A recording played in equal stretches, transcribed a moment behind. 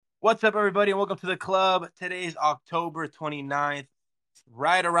What's up, everybody, and welcome to the club. Today is October 29th,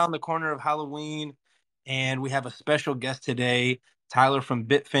 right around the corner of Halloween, and we have a special guest today. Tyler from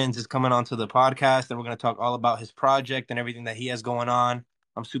Bitfins is coming onto the podcast, and we're going to talk all about his project and everything that he has going on.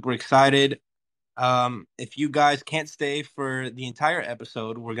 I'm super excited. If you guys can't stay for the entire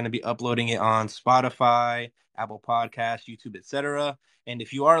episode, we're going to be uploading it on Spotify, Apple Podcasts, YouTube, etc. And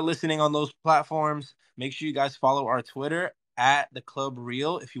if you are listening on those platforms, make sure you guys follow our Twitter at the Club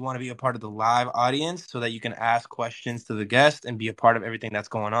Real if you want to be a part of the live audience, so that you can ask questions to the guest and be a part of everything that's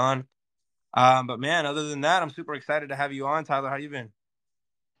going on. But man, other than that, I'm super excited to have you on, Tyler. How you been?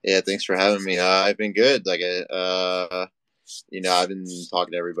 Yeah, thanks for having me. I've been good. I've been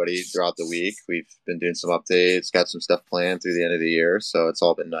talking to everybody throughout the week. We've been doing some updates, got some stuff planned through the end of the year, so it's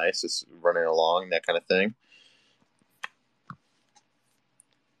all been nice. It's running along, that kind of thing.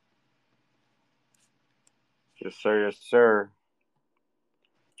 Yes, sir. Yes, sir.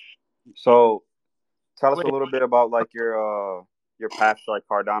 So, tell us a Wait, little bit about like your path to like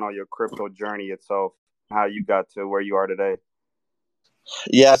Cardano, your crypto journey itself, how you got to where you are today.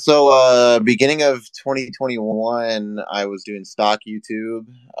 Yeah, so beginning of 2021, I was doing stock YouTube.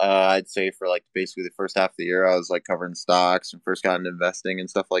 I'd say for like basically the first half of the year, I was like covering stocks and first got into investing and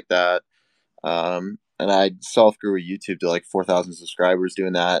stuff like that. And I self grew a YouTube to like 4,000 subscribers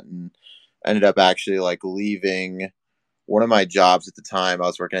doing that, and ended up actually like leaving one of my jobs at the time. I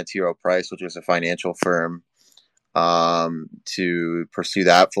was working at T. Rowe Price, which was a financial firm, to pursue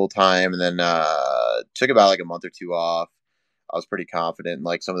that full time, and then took about like a month or two off. I was pretty confident in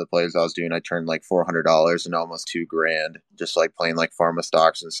like some of the plays I was doing. I turned like $400 and almost $2,000 just like playing like pharma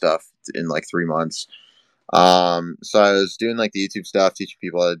stocks and stuff in like 3 months. So I was doing like the YouTube stuff, teaching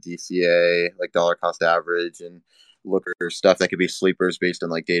people how to DCA, like dollar cost average, and looker stuff that could be sleepers based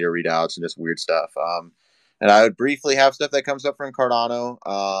on like data readouts and just weird stuff. And I would briefly have stuff that comes up from Cardano.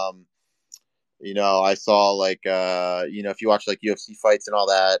 I saw like if you watch like UFC fights and all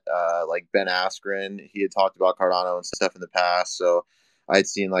that, like Ben Askren, he had talked about Cardano and stuff in the past. So I'd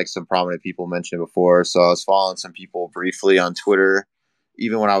seen like some prominent people mention it before. So I was following some people briefly on Twitter,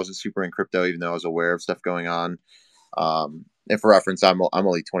 even when I wasn't super in crypto, even though I was aware of stuff going on. And for reference, I'm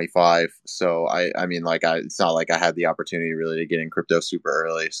only 25, so I mean like it's not like I had the opportunity really to get in crypto super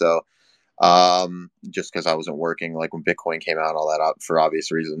early. So just because I wasn't working like when Bitcoin came out, all that for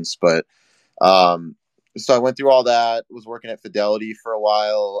obvious reasons, but. Um, so I went through all that. Was working at Fidelity for a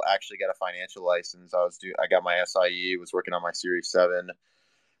while. Actually got a financial license. I got my SIE. Was working on my Series 7.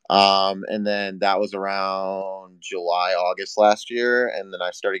 And then that was around July, August last year. And then I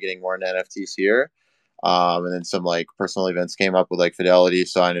started getting more into NFTs here. And then some like personal events came up with like Fidelity.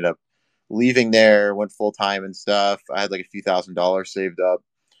 So I ended up leaving there, went full time and stuff. I had like a few $1,000s saved up.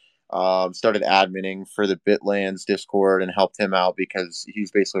 Started adminning for the Bitlands Discord and helped him out because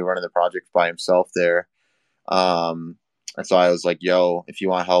he's basically running the project by himself there. And so I was like, yo, if you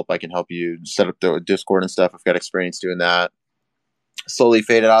want help, I can help you set up the Discord and stuff. I've got experience doing that. Slowly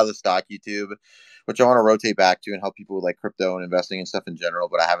faded out of the stock YouTube, which I want to rotate back to and help people with like crypto and investing and stuff in general,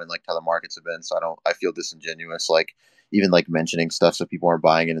 but I haven't liked how the markets have been. So I feel disingenuous, like even like mentioning stuff so people aren't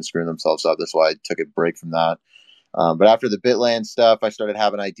buying it and screwing themselves up. That's why I took a break from that. But after the Bitland stuff, I started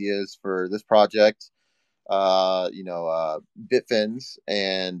having ideas for this project, Bitfins.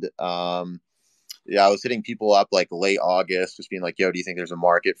 And yeah, I was hitting people up like late August, just being like, yo, do you think there's a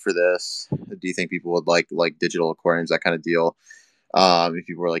market for this? Do you think people would like digital aquariums, that kind of deal? If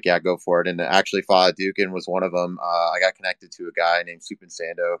people were like, yeah, go for it. And actually, Faha Dukin was one of them. I got connected to a guy named Supin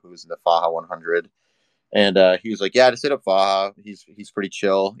Sando who was in the Faha 100. And he was like, yeah, just hit up Faha. He's pretty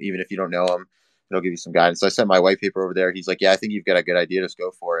chill, even if you don't know him. He'll give you some guidance. So I sent my white paper over there. He's like, yeah, I think you've got a good idea. Just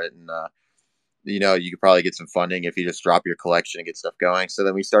go for it. And, you could probably get some funding if you just drop your collection and get stuff going. So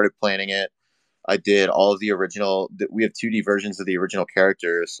then we started planning it. I did all of the original. We have 2D versions of the original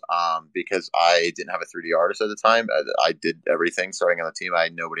characters because I didn't have a 3D artist at the time. I did everything starting on the team. I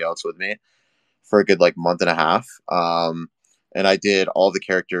had nobody else with me for a good like month and a half. And I did all the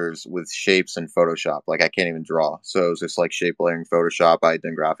characters with shapes in Photoshop. Like I can't even draw. So it was just like shape layering Photoshop. I had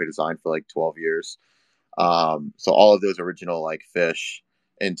done graphic design for like 12 years. So all of those original like fish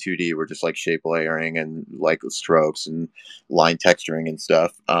in 2D were just like shape layering and like strokes and line texturing and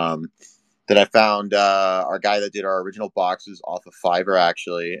stuff. That I found our guy that did our original boxes off of Fiverr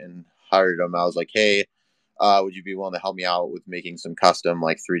actually and hired him. I was like, hey, would you be willing to help me out with making some custom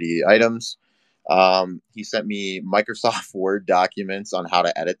like 3D items? He sent me Microsoft Word documents on how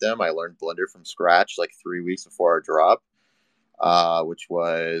to edit them. I learned Blender from scratch like 3 weeks before our drop, which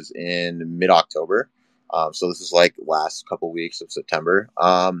was in mid-October. So this is like last couple weeks of September.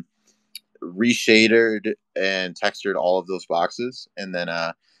 Reshaded and textured all of those boxes, and then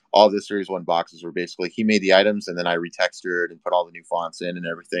all the Series 1 boxes were basically, he made the items and then I retextured and put all the new fonts in and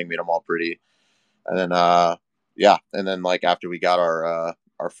everything, made them all pretty. And then, yeah. And then like after we got our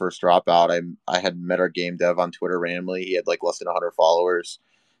first dropout, I had met our game dev on Twitter randomly. He had like less than 100 followers.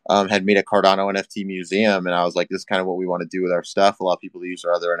 Had made a Cardano NFT museum, and I was like, "This is kind of what we want to do with our stuff. Allow people to use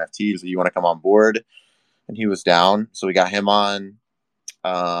our other NFTs. Do you want to come on board?" And he was down, so we got him on.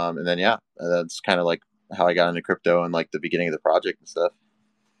 And then yeah, that's kind of like how I got into crypto and like the beginning of the project and stuff.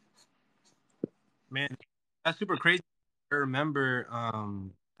 Man, that's super crazy. I remember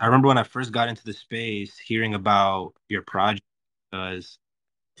when I first got into the space hearing about your project because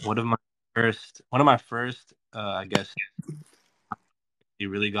one of my first I guess you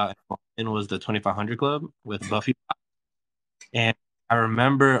really got involved in was the 2500 Club with Buffy. And I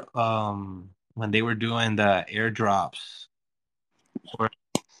remember when they were doing the airdrops or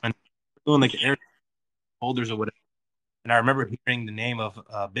when they were doing like the air holders or whatever. And I remember hearing the name of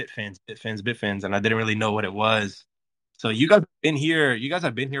Bitfins, and I didn't really know what it was. So you guys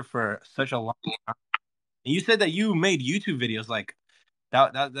have been here for such a long time. And you said that you made YouTube videos like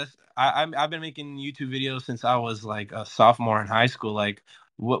I've been making YouTube videos since I was like a sophomore in high school. Like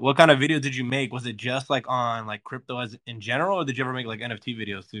what kind of video did you make? Was it just like on like crypto as in general, or did you ever make like NFT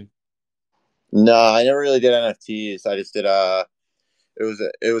videos too? No, I never really did NFTs. I just did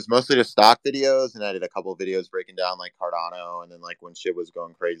it was mostly just stock videos, and I did a couple of videos breaking down like Cardano, and then like when shit was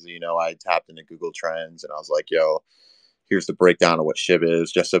going crazy, I tapped into Google Trends and I was like, "Yo, here's the breakdown of what SHIB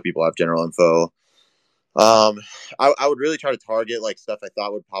is," just so people have general info. Um, I would really try to target like stuff I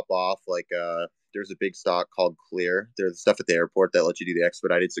thought would pop off. Like there's a big stock called Clear. There's stuff at the airport that lets you do the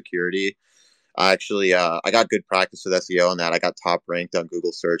expedited security. I actually I got good practice with SEO on that. I got top ranked on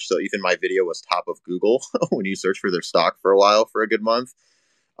Google search, so even my video was top of Google when you search for their stock for a while for a good month.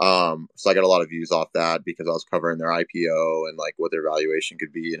 So I got a lot of views off that because I was covering their IPO and like what their valuation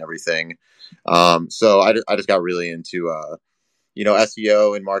could be and everything. So I just got really into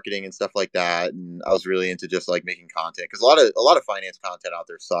SEO and marketing and stuff like that, and I was really into just like making content because a lot of finance content out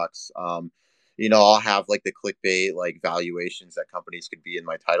there sucks. I'll have like the clickbait like valuations that companies could be in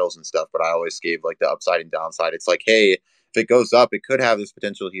my titles and stuff, but I always gave like the upside and downside. It's like, hey, if it goes up, it could have this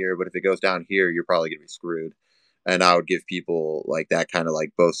potential here, but if it goes down here, you're probably gonna be screwed. And I would give people like that kind of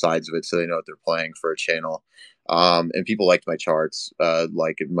like both sides of it so they know what they're playing for a channel. And people liked my charts.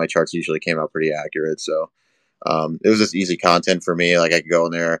 Like my charts usually came out pretty accurate, so it was just easy content for me. Like I could go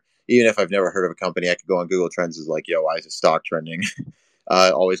in there, even if I've never heard of a company, I could go on Google Trends is like, yo, why is this stock trending?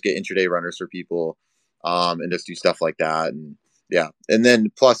 Always get intraday runners for people, and just do stuff like that. And yeah, and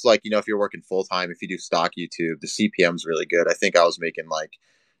then plus like if you're working full time, if you do stock YouTube, the CPM is really good. I think I was making like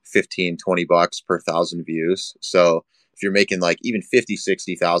 15-20 bucks per thousand views. So if you're making like even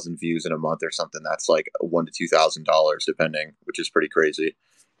 50-60,000 views in a month or something, that's like $1,000 to $2,000 depending, which is pretty crazy.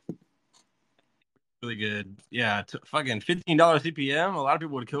 Really good. Yeah, fucking $15 CPM. A lot of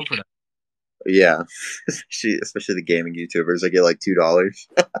people would kill for that. Yeah, especially the gaming YouTubers, I get like $2.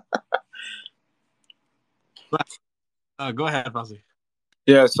 But, go ahead, Fauci.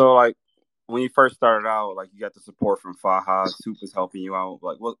 Yeah, so like when you first started out, like you got the support from Faha, Soup was helping you out.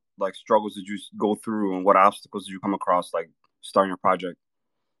 Like what like struggles did you go through and what obstacles did you come across like starting your project?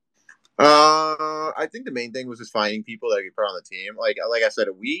 I think the main thing was just finding people that we put on the team. Like I said,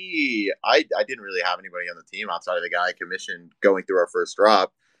 I didn't really have anybody on the team outside of the guy I commissioned going through our first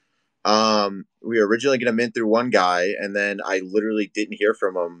drop. We were originally going to mint through one guy, and then I literally didn't hear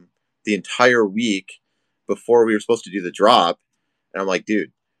from him the entire week before we were supposed to do the drop. And I'm like,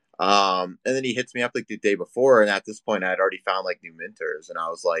 dude. And then he hits me up like the day before, and at this point, I had already found like new minters, and I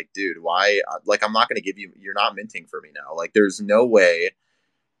was like, dude, why? Like, I'm not going to give you. You're not minting for me now. Like, there's no way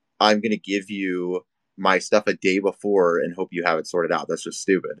I'm going to give you my stuff a day before and hope you have it sorted out. That's just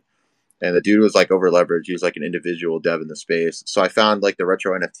stupid. And the dude was like over leveraged. He was like an individual dev in the space. So I found like the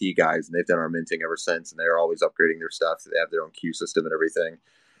retro NFT guys, and they've done our minting ever since. And they're always upgrading their stuff. So they have their own queue system and everything.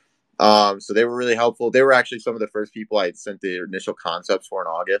 So they were really helpful. They were actually some of the first people I had sent the initial concepts for in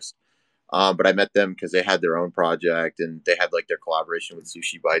August. But I met them because they had their own project and they had like their collaboration with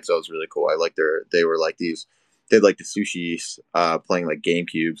Sushi Bites. That was really cool. They were like they had like the sushi, playing like game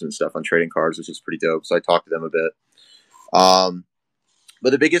cubes and stuff on trading cards, which is pretty dope. So I talked to them a bit. Um, but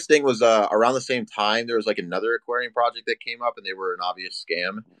the biggest thing was around the same time there was like another aquarium project that came up, and they were an obvious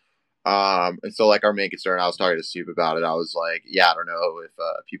scam. And so like our main concern, I was talking to Soup about it. I was like, yeah, I don't know if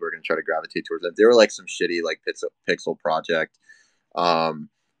people are going to try to gravitate towards them. They were like some shitty like pixel project, um,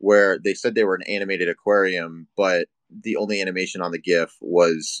 where they said they were an animated aquarium, but the only animation on the GIF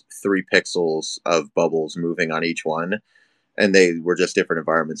was 3 pixels of bubbles moving on each one, and they were just different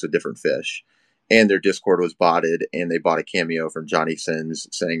environments with different fish. and their Discord was botted, and they bought a cameo from Johnny Sins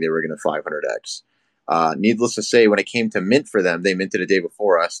saying they were going to 500x. Needless to say, when it came to mint for them, they minted a day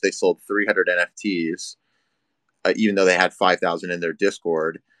before us. They sold 300 NFTs, even though they had 5,000 in their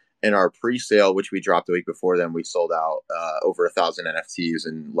Discord. In our pre-sale, which we dropped a week before them, we sold out over 1,000 NFTs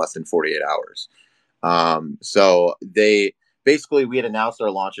in less than 48 hours. So they basically, we had announced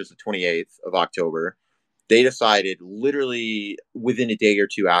our launches the 28th of October. They decided literally within a day or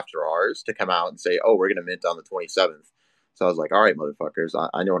two after ours to come out and say, "Oh, we're going to mint on the 27th." So I was like, "All right, motherfuckers,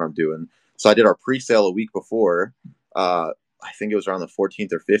 I know what I'm doing." So I did our pre-sale a week before. I think it was around the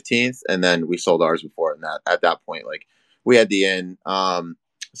 14th or 15th, and then we sold ours before. And that at that point, like we had the in.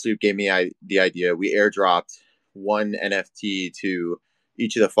 Soup gave me the idea. We airdropped one NFT to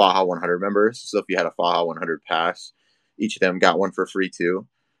each of the Faha 100 members. So if you had a Faha 100 pass, each of them got one for free too.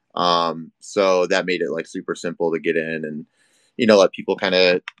 So that made it like super simple to get in and, let people kind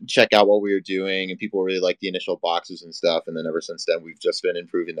of check out what we were doing, and people really liked the initial boxes and stuff. And then ever since then, we've just been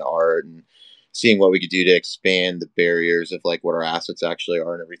improving the art and seeing what we could do to expand the barriers of like what our assets actually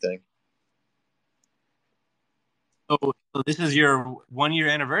are and everything. So this is your 1 year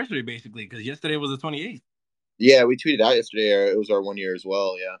anniversary, basically, because yesterday was the 28th. Yeah, we tweeted out yesterday. It was our 1 year as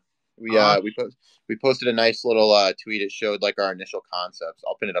well. Yeah, we Uh, we posted a nice little tweet. It showed like our initial concepts.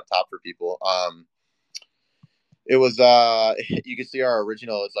 I'll pin it up top for people. It was you can see our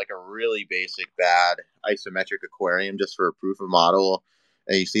original is like a really basic bad isometric aquarium just for a proof of model.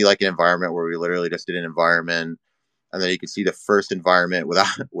 And you see like an environment where we literally just did an environment, and then you can see the first environment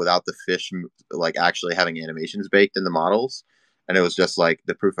without without the fish like actually having animations baked in the models, and it was just like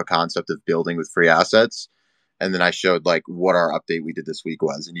the proof of concept of building with free assets. And then I showed like what our update we did this week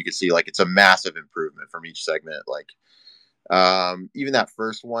was, and you can see like it's a massive improvement from each segment. Like even that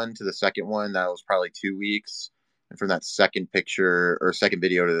first one to the second one, that was probably 2 weeks, and from that second picture or second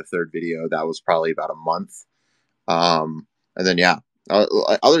video to the third video, that was probably about a month. And then yeah,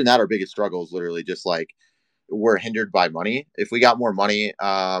 other than that, our biggest struggle is literally just like we're hindered by money. If we got more money,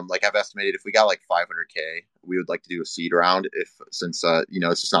 like I've estimated, if we got like 500K, we would like to do a seed round. If since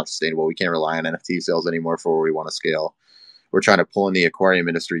it's just not sustainable, we can't rely on NFT sales anymore for where we want to scale. We're trying to pull in the aquarium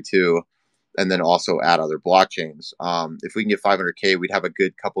industry too, and then also add other blockchains. If we can get 500K, we'd have a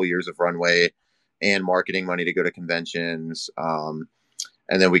good couple years of runway and marketing money to go to conventions. And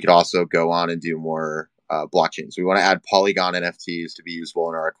then we could also go on and do more blockchains. We want to add Polygon NFTs to be usable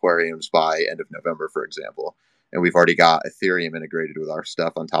in our aquariums by end of November, for example. And we've already got Ethereum integrated with our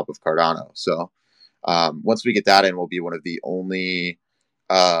stuff on top of Cardano. So once we get that in, we'll be one of the only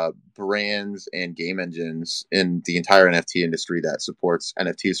brands and game engines in the entire NFT industry that supports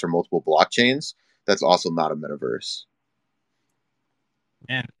NFTs from multiple blockchains. That's also not a metaverse.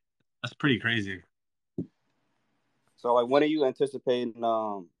 Man, that's pretty crazy. So, like, when are you anticipating?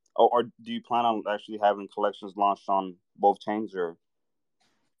 Or do you plan on actually having collections launched on both chains, or?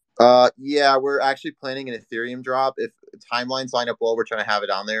 Yeah, we're actually planning an Ethereum drop. If timelines line up well, we're trying to have it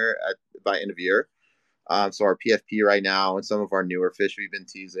on there by end of year. So our PFP right now and some of our newer fish we've been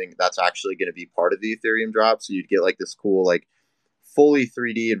teasing, that's actually going to be part of the Ethereum drop. So you'd get like this cool, like fully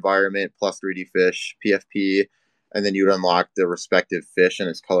 3D environment plus 3D fish PFP, and then you'd unlock the respective fish and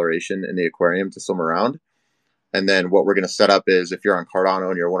its coloration in the aquarium to swim around. And then what we're going to set up is if you're on Cardano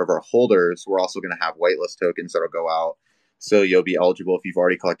and you're one of our holders, we're also going to have whitelist tokens that'll go out. So you'll be eligible if you've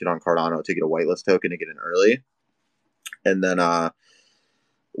already collected on Cardano to get a whitelist token to get in early. And then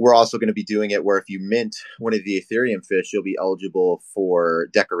we're also going to be doing it where if you mint one of the Ethereum fish, you'll be eligible for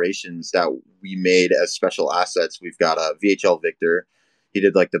decorations that we made as special assets. We've got a VHL Victor. He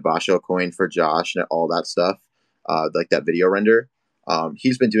did like the Basho coin for Josh and all that stuff, like that video render.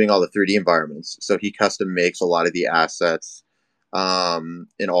 He's been doing all the 3D environments. So he custom makes a lot of the assets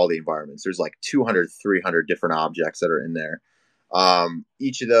in all the environments. There's like 200, 300 different objects that are in there.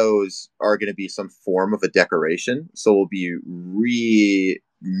 Each of those are going to be some form of a decoration. So we'll be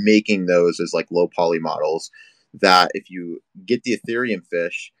remaking those as like low poly models that if you get the Ethereum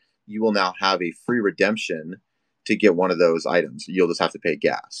fish, you will now have a free redemption to get one of those items. You'll just have to pay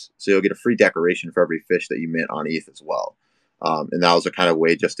gas. So you'll get a free decoration for every fish that you mint on ETH as well. And that was a kind of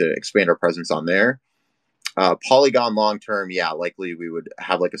way just to expand our presence on there. Polygon long term, yeah, likely we would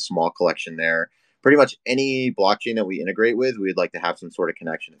have like a small collection there. Pretty much any blockchain that we integrate with, we'd like to have some sort of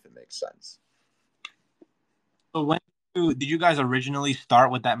connection if it makes sense. So did you guys originally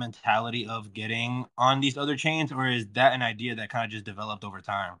start with that mentality of getting on these other chains, or is that an idea that kind of just developed over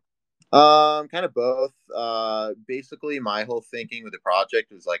time? Kind of both. Basically, my whole thinking with the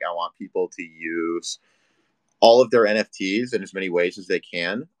project was like I want people to use all of their NFTs in as many ways as they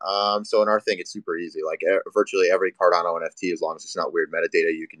can. So in our thing, it's super easy. Like virtually every Cardano NFT, as long as it's not weird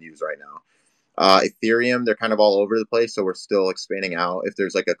metadata, you can use right now. Ethereum, they're kind of all over the place, so we're still expanding out. If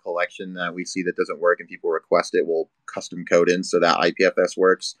there's like a collection that we see that doesn't work and people request it, we'll custom code in so that IPFS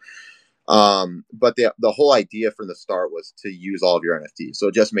works. But the whole idea from the start was to use all of your NFTs. So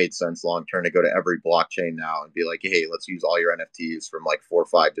it just made sense long term to go to every blockchain now and be like, hey, let's use all your NFTs from like 4 or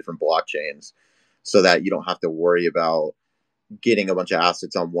 5 different blockchains so that you don't have to worry about getting a bunch of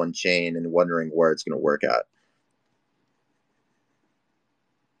assets on one chain and wondering where it's going to work at.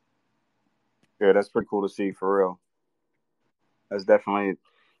 Yeah, that's pretty cool to see for real.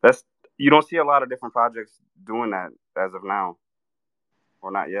 That's you don't see a lot of different projects doing that as of now,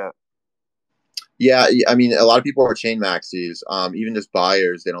 or not yet. Yeah, I mean, a lot of people are chain maxis. Even just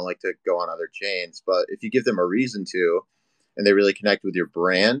buyers, they don't like to go on other chains. But if you give them a reason to, and they really connect with your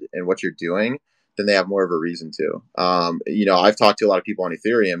brand and what you're doing, then they have more of a reason to. I've talked to a lot of people on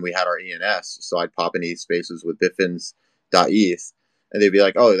Ethereum. We had our ENS, so I'd pop in ETH spaces with Bitfins.eth, and they'd be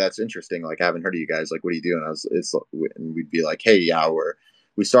like, "Oh, that's interesting. Like, I haven't heard of you guys. Like, what are you doing?" And we'd be like, "Hey, yeah,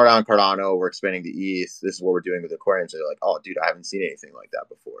 we started on Cardano. We're expanding to ETH. This is what we're doing with Aquariums." And they're like, "Oh, dude, I haven't seen anything like that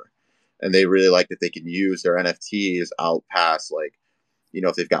before." And they really like that they can use their NFTs out past like,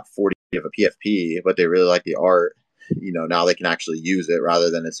 if they've got 40 of a PFP, but they really like the art, now they can actually use it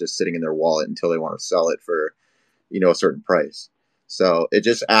rather than it's just sitting in their wallet until they want to sell it for, a certain price. So it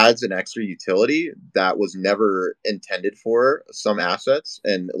just adds an extra utility that was never intended for some assets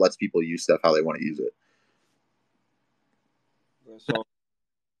and lets people use stuff how they want to use it. So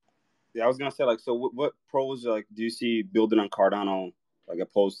yeah, I was gonna say like, so what pros like do you see building on Cardano like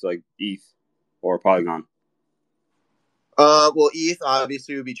opposed to like ETH or Polygon? Well, ETH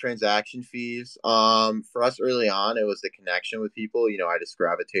obviously would be transaction fees. For us early on, it was the connection with people. I just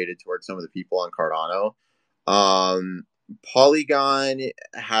gravitated towards some of the people on Cardano. Polygon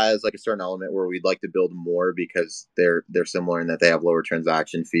has like a certain element where we'd like to build more because they're similar in that they have lower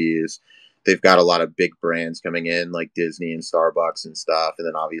transaction fees. They've got a lot of big brands coming in like Disney and Starbucks and stuff, and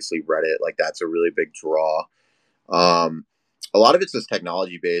then obviously Reddit. Like that's a really big draw. Um, a lot of it's just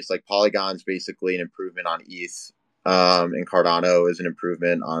technology based. Like Polygon's basically an improvement on ETH, and Cardano is an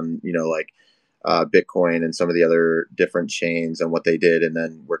improvement on Bitcoin and some of the other different chains and what they did, and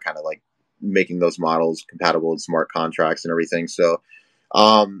then we're kind of like making those models compatible with smart contracts and everything. So,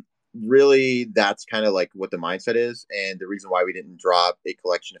 really, that's kind of like what the mindset is, and the reason why we didn't drop a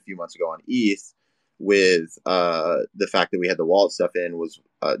collection a few months ago on ETH with the fact that we had the wallet stuff in was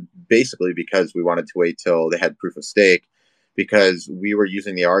basically because we wanted to wait till they had proof of stake, because we were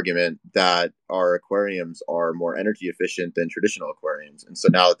using the argument that our aquariums are more energy efficient than traditional aquariums. And so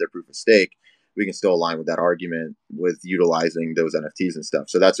now that they're proof of stake, we can still align with that argument with utilizing those NFTs and stuff.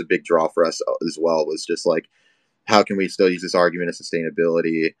 So that's a big draw for us as well, was just like, how can we still use this argument of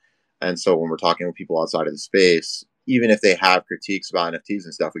sustainability? And so when we're talking with people outside of the space, even if they have critiques about NFTs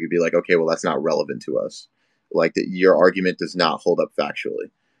and stuff, we could be like, okay, well, that's not relevant to us. Like your argument does not hold up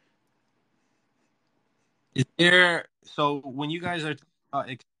factually. Is there so when you guys are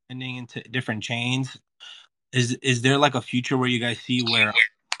expanding into different chains, is there like a future where you guys see where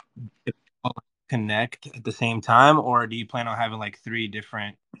it all connect at the same time, or do you plan on having like three of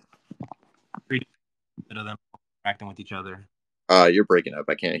them interacting with each other? You're breaking up.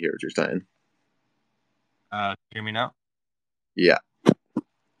 I can't hear what you're saying. Hear me now? Yeah. All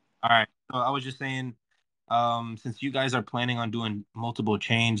right. So I was just saying, since you guys are planning on doing multiple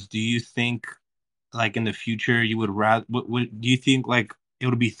chains, do you think like in the future you would rather do you think like it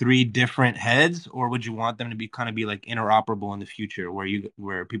would be three different heads, or would you want them to be kind of be like interoperable in the future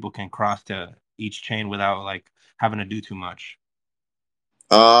where people can cross to each chain without like having to do too much?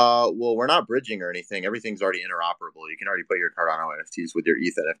 Well, we're not bridging or anything. Everything's already interoperable. You can already put your Cardano NFTs with your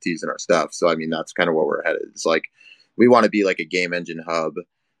ETH NFTs and our stuff. So, I mean, that's kind of where we're headed. It's like we want to be like a game engine hub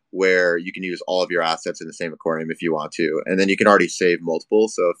where you can use all of your assets in the same aquarium if you want to. And then you can already save multiple.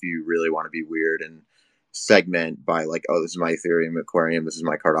 So, if you really want to be weird and segment by like, oh, this is my Ethereum aquarium, this is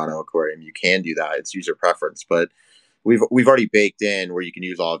my Cardano aquarium, you can do that. It's user preference. But we've already baked in where you can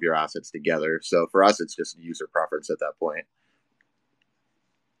use all of your assets together. So, for us, it's just user preference at that point.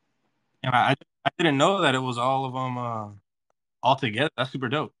 And I didn't know that it was all of them all together. That's super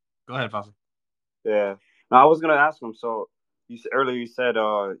dope. Go ahead, Fossil. Yeah. Now I was gonna ask him. So earlier you said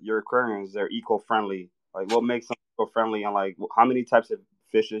your aquariums they're eco friendly. Like what makes them eco friendly, and like how many types of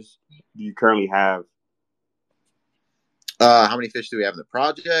fishes do you currently have How many fish do we have in the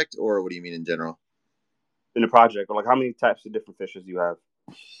project, or what do you mean in general? in the project, or like how many types of different fishes do you have?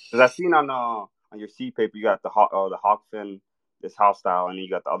 Because I've seen on your seed paper you got the hawkfin, this house style, and then you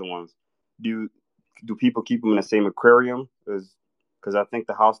got the other ones. Do do people keep them in the same aquarium? Because I think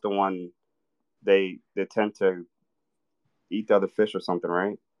the house the one they tend to eat the other fish or something,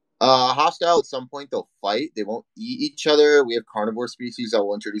 right? Hostile at some point they'll fight. They won't eat each other. We have carnivore species that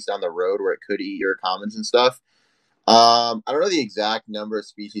we'll introduce down the road where it could eat your commons and stuff. I don't know the exact number of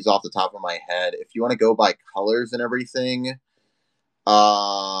species off the top of my head. If you want to go by colors and everything,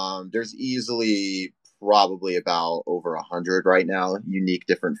 there's easily probably about over 100 right now, unique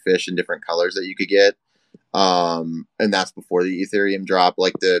different fish and different colors that you could get. And that's before the Ethereum drop.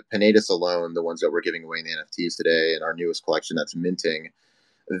 Like the Pinetus alone, the ones that we're giving away in the NFTs today, and our newest collection that's minting,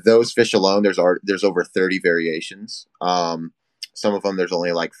 those fish alone, there's over 30 variations. Some of them there's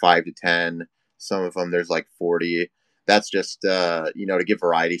only like 5 to 10. Some of them there's like 40. That's just to give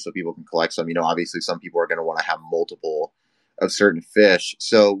variety so people can collect some. Obviously some people are going to want to have multiple of certain fish.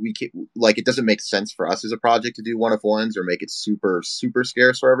 So it doesn't make sense for us as a project to do one of ones or make it super super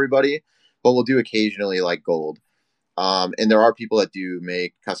scarce for everybody. But we'll do occasionally like gold. And there are people that do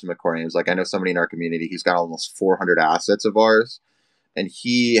make custom aquariums. Like I know somebody in our community, he's got almost 400 assets of ours, and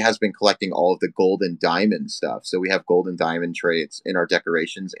he has been collecting all of the gold and diamond stuff. So we have gold and diamond traits in our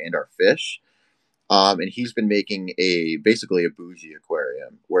decorations and our fish. And he's been making basically a bougie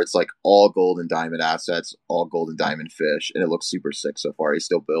aquarium where it's like all gold and diamond assets, all gold and diamond fish, and it looks super sick so far. He's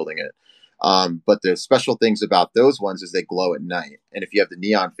still building it. But the special things about those ones is they glow at night. And if you have the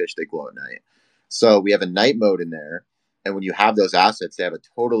neon fish, they glow at night. So we have a night mode in there. And when you have those assets, they have a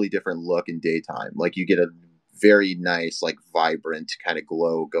totally different look in daytime. Like you get a very nice, like vibrant kind of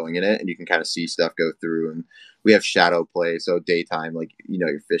glow going in it, and you can kind of see stuff go through. And we have shadow play, so daytime, like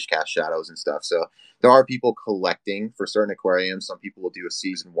your fish cast shadows and stuff. So there are people collecting for certain aquariums. Some people will do a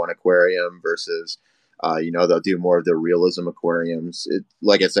season 1 aquarium versus, they'll do more of the realism aquariums.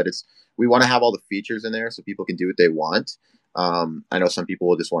 Like I said, we want to have all the features in there so people can do what they want. I know some people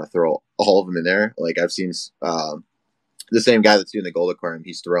will just want to throw all of them in there. Like I've seen the same guy that's doing the gold aquarium,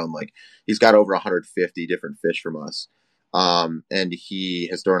 he's got over 150 different fish from us. And he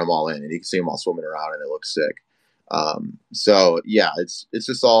has thrown them all in, and you can see them all swimming around, and it looks sick. So yeah, it's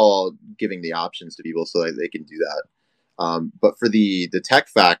just all giving the options to people so that they can do that. But for the tech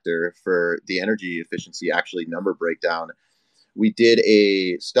factor for the energy efficiency, actually number breakdown, we did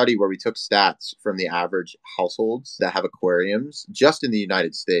a study where we took stats from the average households that have aquariums just in the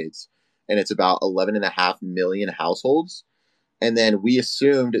United States, and it's about 11.5 million households. And then we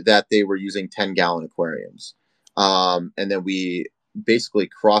assumed that they were using 10-gallon aquariums. And then we basically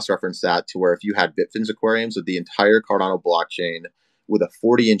cross-referenced that to where if you had Bitfins aquariums with the entire Cardano blockchain with a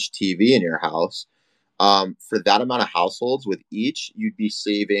 40-inch TV in your house, for that amount of households with each, you'd be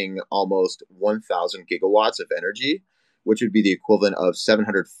saving almost 1,000 gigawatts of energy, which would be the equivalent of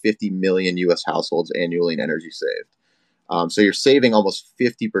 750 million US households annually in energy saved. So you're saving almost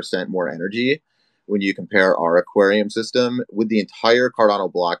 50% more energy when you compare our aquarium system with the entire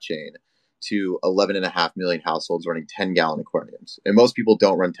Cardano blockchain to 11.5 million households running 10-gallon aquariums. And most people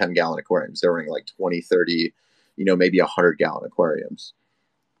don't run 10-gallon aquariums. They're running like 20, 30, maybe 100-gallon aquariums.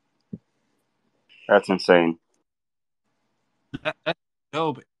 That's insane. That's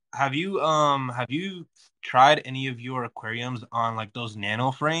dope. Have you tried any of your aquariums on like those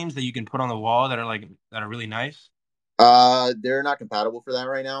nano frames that you can put on the wall that are really nice? They're not compatible for that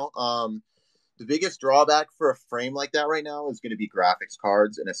right now. The biggest drawback for a frame like that right now is going to be graphics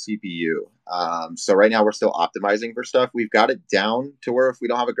cards and a CPU. So right now we're still optimizing for stuff. We've got it down to where if we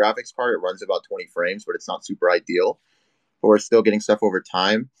don't have a graphics card, it runs about 20 frames, but it's not super ideal. But we're still getting stuff over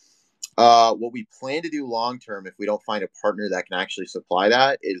time. What we plan to do long term, if we don't find a partner that can actually supply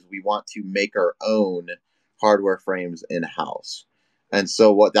that, is we want to make our own hardware frames in house. And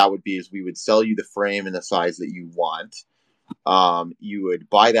so what that would be is we would sell you the frame in the size that you want. You would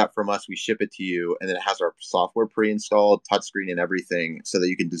buy that from us, we ship it to you, and then it has our software pre-installed, touchscreen and everything, so that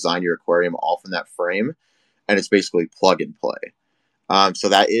you can design your aquarium all from that frame, and it's basically plug and play. So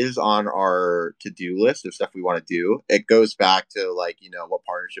that is on our to-do list of stuff we want to do. It goes back to what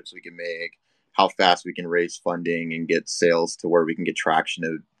partnerships we can make, how fast we can raise funding and get sales to where we can get traction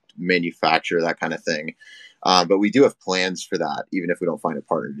to manufacture that kind of thing. But we do have plans for that, even if we don't find a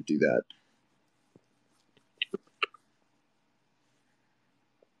partner to do that.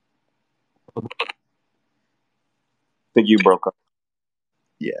 I think you broke up.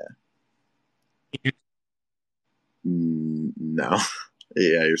 Yeah. No.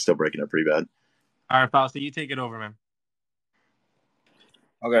 Yeah, you're still breaking up pretty bad. All right, Fausto, you take it over, man.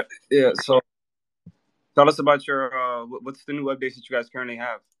 Okay. Yeah. So tell us about your what's the new updates that you guys currently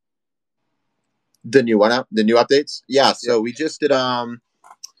have? The new updates? Yeah, so we just did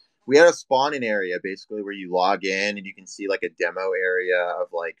we had a spawning area basically where you log in and you can see like a demo area of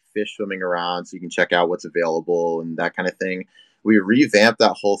like fish swimming around so you can check out what's available and that kind of thing. We revamped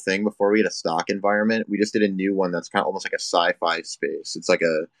that whole thing before we had a stock environment. We just did a new one that's kind of almost like a sci-fi space. It's like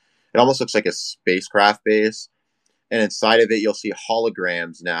It almost looks like a spacecraft base, and inside of it, you'll see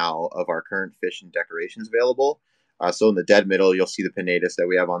holograms now of our current fish and decorations available. So in the dead middle, you'll see the pinnatus that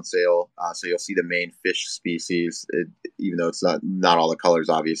we have on sale. So you'll see the main fish species, even though it's not all the colors,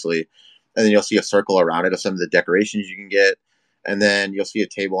 obviously. And then you'll see a circle around it of some of the decorations you can get. And then you'll see a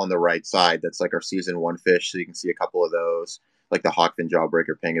table on the right side that's like our season one fish. So you can see a couple of those, like the hawkfin,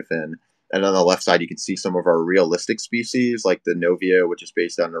 jawbreaker, pangafin. And on the left side, you can see some of our realistic species, like the novia, which is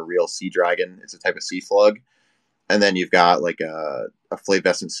based on a real sea dragon. It's a type of sea slug. And then you've got like a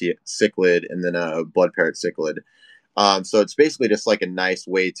flavescent cichlid and then a blood parrot cichlid. So it's basically just like a nice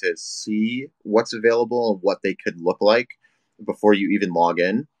way to see what's available and what they could look like before you even log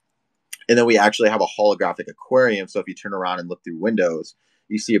in. And then we actually have a holographic aquarium. So if you turn around and look through windows,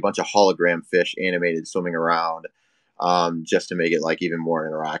 you see a bunch of hologram fish animated swimming around, just to make it like even more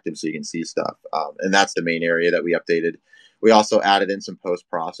interactive so you can see stuff. And that's the main area that we updated. We also added in some post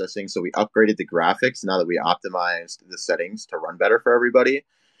processing. So we upgraded the graphics now that we optimized the settings to run better for everybody.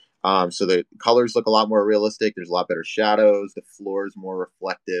 So the colors look a lot more realistic. There's a lot better shadows. The floor is more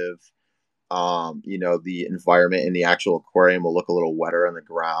reflective. The environment in the actual aquarium will look a little wetter on the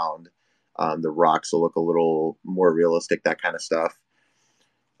ground. The rocks will look a little more realistic, that kind of stuff.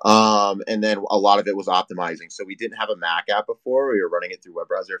 And then a lot of it was optimizing. So we didn't have a Mac app before. We were running it through web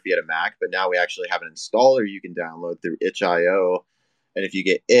browser if you had a Mac, but now we actually have an installer you can download through itch.io. And if you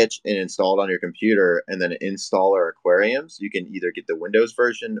get Itch and install it on your computer and then install our aquariums, you can either get the Windows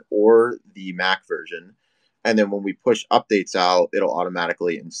version or the Mac version. And then when we push updates out, it'll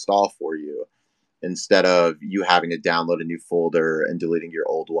automatically install for you instead of you having to download a new folder and deleting your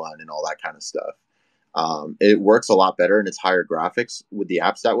old one and all that kind of stuff. It works a lot better and it's higher graphics with the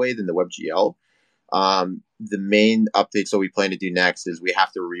apps that way than the WebGL. The main update so we plan to do next is we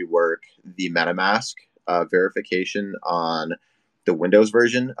have to rework the MetaMask verification on the Windows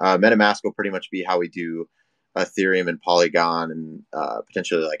version. MetaMask will pretty much be how we do Ethereum and Polygon and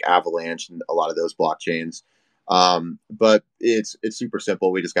potentially like Avalanche and a lot of those blockchains. But it's super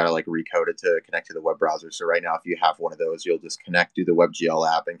simple. We just got to like recode it to connect to the web browser. So right now, if you have one of those, you'll just connect to the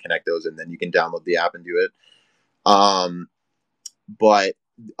WebGL app and connect those, and then you can download the app and do it. But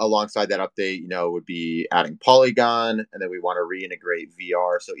alongside that update, would be adding Polygon, and then we want to reintegrate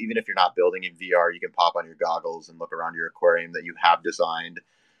VR. So even if you're not building in VR, you can pop on your goggles and look around your aquarium that you have designed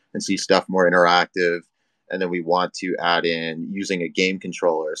and see stuff more interactive. And then we want to add in using a game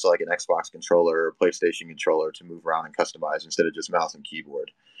controller, so like an Xbox controller or PlayStation controller to move around and customize instead of just mouse and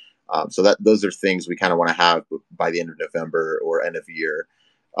keyboard. So that those are things we kind of want to have by the end of November or end of year.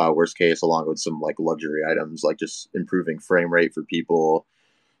 Worst case, along with some like luxury items, like just improving frame rate for people.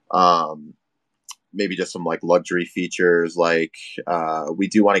 Um, Maybe just some like luxury features, like we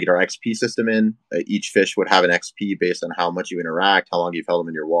do want to get our XP system in. Each fish would have an XP based on how much you interact, how long you've held them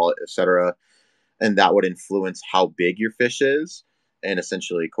in your wallet, etc. And that would influence how big your fish is and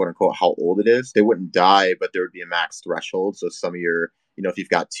essentially, quote unquote, how old it is. They wouldn't die, but there would be a max threshold. So some of your, if you've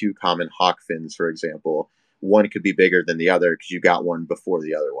got two common hawk fins, for example, one could be bigger than the other because you got one before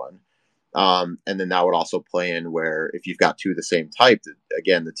the other one. And then that would also play in where if you've got two of the same type,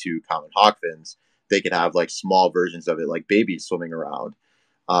 again, the two common hawk fins, they could have like small versions of it, like babies swimming around.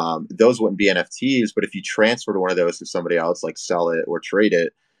 Those wouldn't be NFTs, but if you transfer one of those to somebody else, like sell it or trade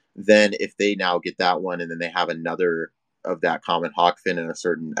it, then if they now get that one and then they have another of that common hawkfin in a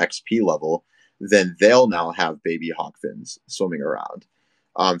certain XP level, then they'll now have baby hawkfins swimming around.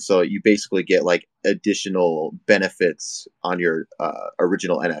 So you basically get like additional benefits on your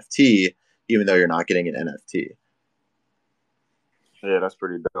original NFT, even though you're not getting an NFT. Yeah, that's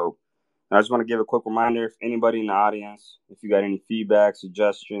pretty dope. And I just want to give a quick reminder, if anybody in the audience, if you got any feedback,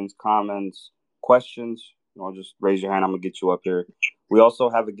 suggestions, comments, questions, just raise your hand. I'm going to get you up here. We also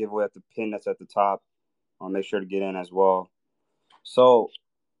have a giveaway at the pin that's at the top. I'll make sure to get in as well. So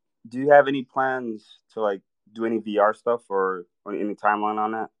do you have any plans to like do any VR stuff or any timeline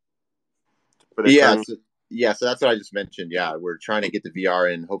on that for the aquarium? So that's what I just mentioned. Yeah, we're trying to get the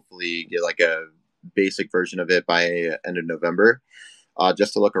VR and hopefully get like a basic version of it by end of November,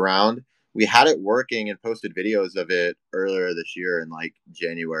 just to look around. We had it working and posted videos of it earlier this year in like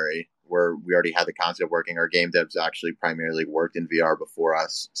January, where we already had the concept working. Our game devs actually primarily worked in VR before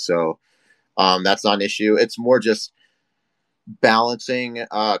us, so that's not an issue. It's more just balancing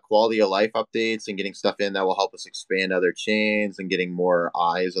quality of life updates and getting stuff in that will help us expand other chains and getting more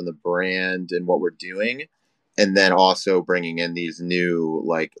eyes on the brand and what we're doing, and then also bringing in these new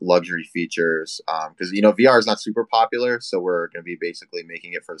like luxury features because VR is not super popular, so we're going to be basically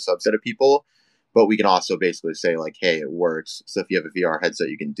making it for a subset of people, but we can also basically say like, hey, it works, so if you have a VR headset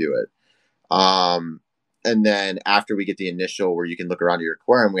you can do it. And then after we get the initial where you can look around your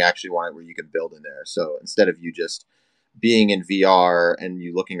aquarium, we actually want it where you can build in there. So instead of you just being in VR and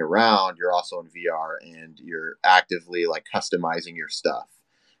you looking around, you're also in VR and you're actively like customizing your stuff.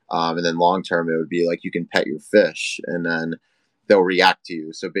 And then long term, it would be like you can pet your fish and then they'll react to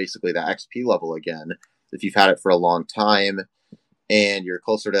you. So basically, that XP level again, if you've had it for a long time and you're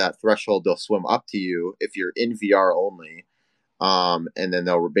closer to that threshold, they'll swim up to you if you're in VR only. And then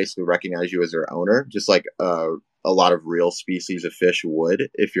they'll basically recognize you as their owner, just like a lot of real species of fish would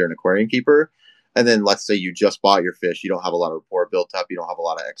if you're an aquarium keeper. And then let's say you just bought your fish, you don't have a lot of rapport built up, you don't have a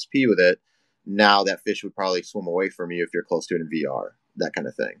lot of XP with it. Now that fish would probably swim away from you if you're close to it in VR, that kind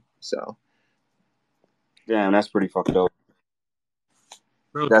of thing. So Damn, that's pretty fucked up.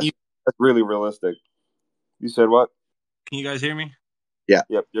 Bro, That's that's really realistic. You said what? can you guys hear me? yeah,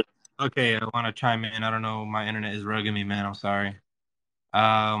 Yep. Yep. Okay, I want to chime in. I don't know, my internet is rugging me, man. I'm sorry.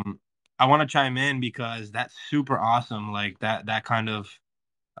 Um, I want to chime in because that's super awesome. Like that kind of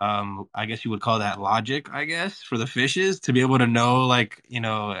I guess you would call that logic, I guess, for the fishes to be able to know, like,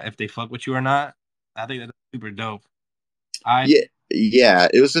 if they fuck with you or not. I think that's super dope. I yeah, yeah.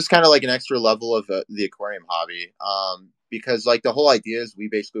 It was just kind of like an extra level of the aquarium hobby, because like the whole idea is we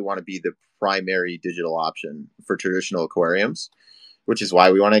basically want to be the primary digital option for traditional aquariums, which is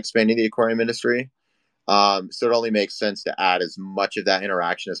why we want to expand in the aquarium industry. So it only makes sense to add as much of that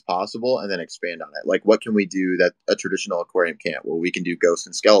interaction as possible and then expand on it. Like, what can we do that a traditional aquarium can't? Well, we can do ghost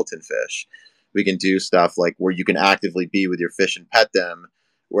and skeleton fish. We can do stuff like where you can actively be with your fish and pet them.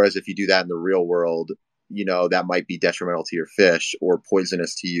 Whereas if you do that in the real world, that might be detrimental to your fish or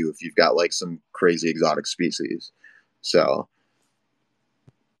poisonous to you if you've got like some crazy exotic species. So,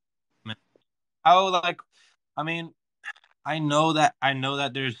 how like I mean, I know that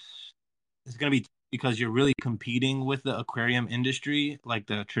it's gonna be because you're really competing with the aquarium industry, like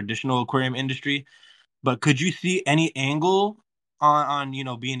the traditional aquarium industry. But could you see any angle on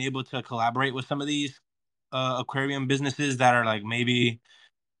being able to collaborate with some of these aquarium businesses that are like maybe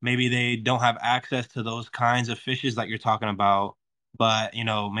they don't have access to those kinds of fishes that you're talking about, but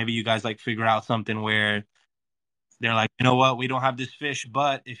maybe you guys like figure out something where they're like, you know what, we don't have this fish,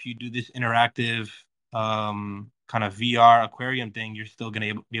 but if you do this interactive kind of VR aquarium thing, you're still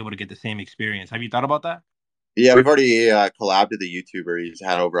gonna be able to get the same experience. Have you thought about that? yeah, we've already collabed with the YouTuber. He's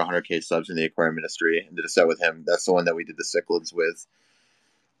had over 100K subs in the aquarium industry and did a set with him. That's the one that we did the cichlids with.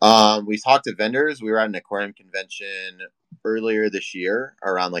 We talked to vendors. We were at an aquarium convention earlier this year,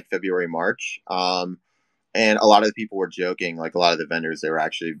 around like February, March. And a lot of the people were joking. Like a lot of the vendors, they were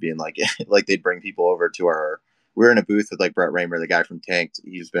actually being like, like they'd bring people over to our. We were in a booth with like Brett Raymer, the guy from Tanked.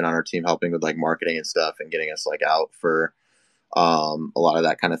 He's been on our team helping with like marketing and stuff and getting us like out for a lot of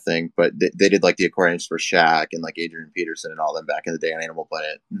that kind of thing. But they did like the aquariums for Shaq and like Adrian Peterson and all them back in the day on Animal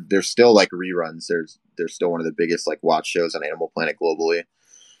Planet. There's still like reruns. There's still one of the biggest like watch shows on Animal Planet globally.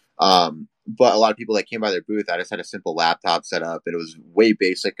 But a lot of people that came by their booth, I just had a simple laptop set up, and it was way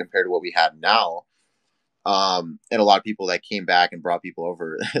basic compared to what we had now. And a lot of people that came back and brought people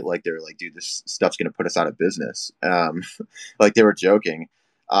over, like they were like, "Dude, this stuff's gonna put us out of business." Like they were joking.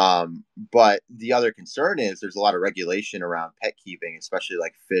 But the other concern is there's a lot of regulation around pet keeping, especially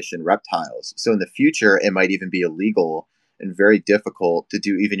like fish and reptiles. So in the future, it might even be illegal and very difficult to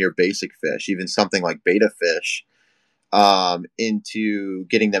do even your basic fish, even something like beta fish, into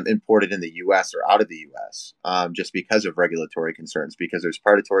getting them imported in the U.S. or out of the U.S. Just because of regulatory concerns. Because there's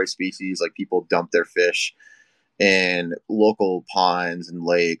predatory species, like people dump their fish in local ponds and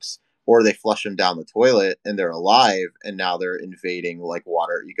lakes, or they flush them down the toilet and they're alive, and now they're invading like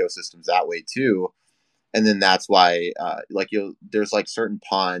water ecosystems that way too. And then that's why, like there's like certain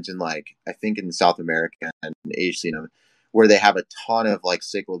ponds in like I think in South America and Asia, where they have a ton of like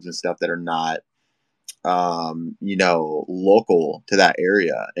cichlids and stuff that are not local to that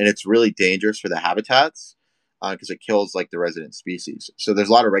area, and it's really dangerous for the habitats because it kills like the resident species. So there's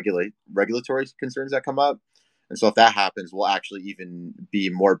a lot of regulatory concerns that come up, and so if that happens, we'll actually even be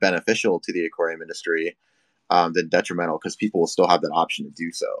more beneficial to the aquarium industry than detrimental because people will still have that option to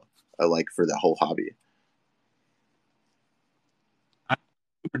do so, like for the whole hobby.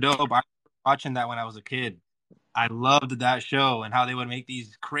 Super dope. I was watching that when I was a kid. I loved that show and how they would make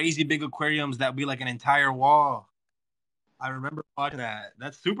these crazy big aquariums that would be like an entire wall. I remember watching that.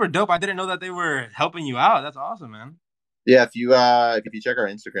 That's super dope. I didn't know that they were helping you out. That's awesome, man. Yeah, if you check our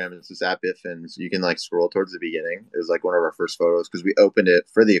Instagram, it's just at Bitfins. You can like scroll towards the beginning. It was like one of our first photos because we opened it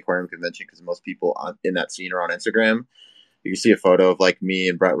for the aquarium convention because most people in that scene are on Instagram. You can see a photo of like me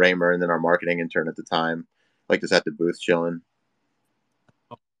and Brett Raymer and then our marketing intern at the time, like just at the booth chilling.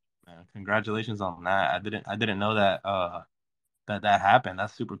 Oh, man, congratulations on that. I didn't know that that happened.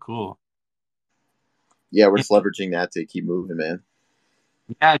 That's super cool. yeah, we're just leveraging that to keep moving, man.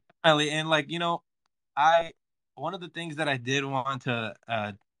 Yeah, definitely. And like, I one of the things that I did want to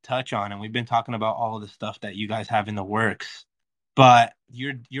touch on, and we've been talking about all of the stuff that you guys have in the works, but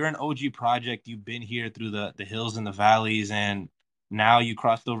you're an OG project. You've been here through the hills and the valleys, and now you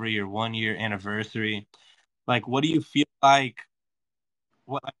crossed over your 1 year anniversary. Like, what do you feel like?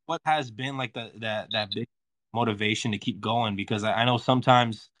 What has been like that big motivation to keep going? Because I know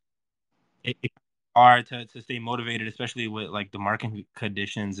sometimes it's hard to stay motivated, especially with like the market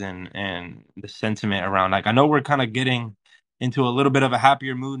conditions and the sentiment around. Like I know we're kind of getting into a little bit of a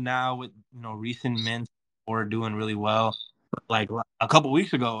happier mood now with recent mints or doing really well. But like a couple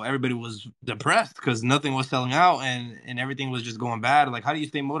weeks ago, everybody was depressed because nothing was selling out and everything was just going bad. Like how do you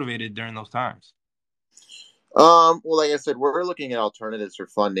stay motivated during those times? Well, like I said, we're looking at alternatives for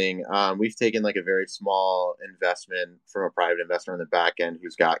funding. We've taken like a very small investment from a private investor on the back end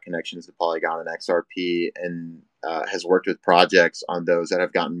who's got connections to Polygon and XRP and has worked with projects on those that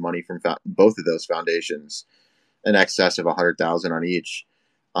have gotten money from both of those foundations in excess of 100,000 on each.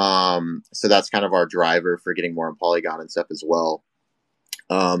 So that's kind of our driver for getting more on Polygon and stuff as well.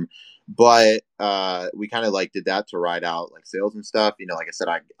 But we kind of like did that to ride out like sales and stuff. Like I said,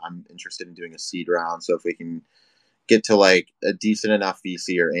 I'm interested in doing a seed round. So if we can get to like a decent enough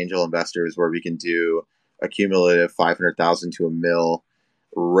VC or angel investors where we can do a cumulative 500,000 to a mil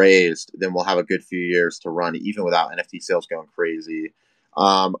raised, then we'll have a good few years to run even without NFT sales going crazy.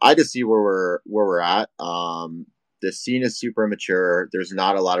 I just see where we're at. The scene is super immature. There's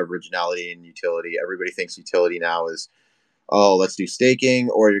not a lot of originality in utility. Everybody thinks utility now is, oh, let's do staking,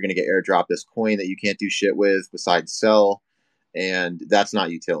 or you're going to get airdrop this coin that you can't do shit with besides sell. And that's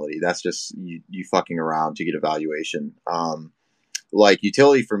not utility. That's just you fucking around to get a valuation. Like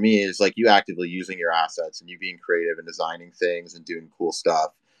utility for me is like you actively using your assets and you being creative and designing things and doing cool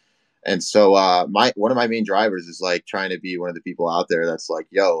stuff. And so my one of my main drivers is like trying to be one of the people out there that's like,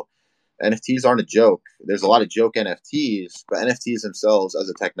 yo, NFTs aren't a joke. There's a lot of joke NFTs, but NFTs themselves as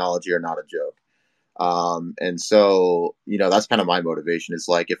a technology are not a joke. And so, that's kind of my motivation is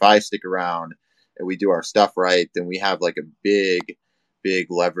like, if I stick around and we do our stuff right, then we have like a big, big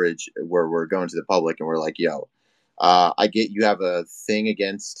leverage where we're going to the public and we're like, yo, I get you have a thing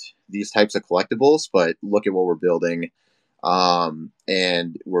against these types of collectibles, but look at what we're building.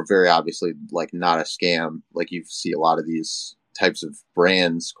 And we're very obviously like not a scam. Like you see a lot of these types of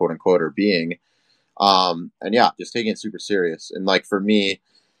brands, quote unquote, are being, and yeah, just taking it super serious. And like for me,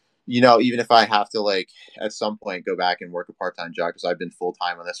 even if I have to like at some point go back and work a part-time job because I've been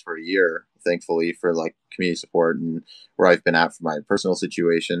full-time on this for a year, thankfully for like community support and where I've been at for my personal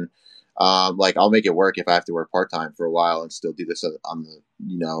situation. Like I'll make it work if I have to work part-time for a while and still do this on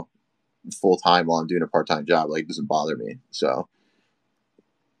the, full-time while I'm doing a part-time job. Like it doesn't bother me. So,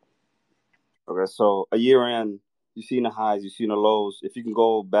 Okay, so a year in, you've seen the highs, you've seen the lows. If you can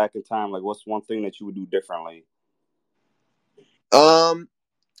go back in time, like what's one thing that you would do differently? um,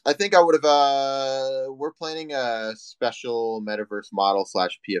 I think I would have. We're planning a special metaverse model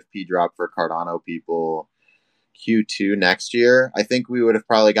slash PFP drop for Cardano people Q2 next year. I think we would have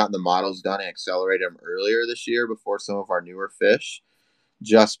probably gotten the models done and accelerated them earlier this year before some of our newer fish,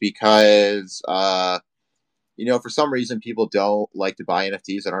 just because, for some reason people don't like to buy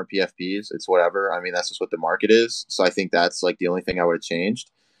NFTs that aren't PFPs. It's whatever. I mean, that's just what the market is. So I think that's like the only thing I would have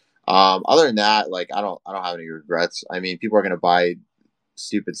changed. Other than that, like I don't have any regrets. I mean, people are going to buy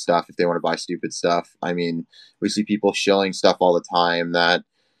stupid stuff if they want to buy stupid stuff. I mean, we see people shilling stuff all the time that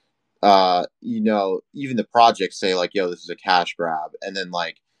even the projects say like, yo, this is a cash grab. And then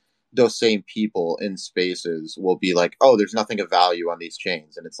like those same people in spaces will be like, oh, there's nothing of value on these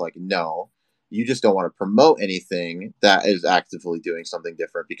chains. And it's like, no, you just don't want to promote anything that is actively doing something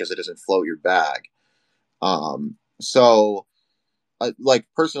different because it doesn't float your bag. So like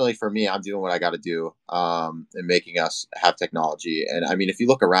personally for me, I'm doing what I got to do, and making us have technology. And I mean, if you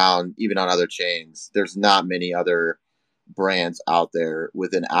look around, even on other chains, there's not many other brands out there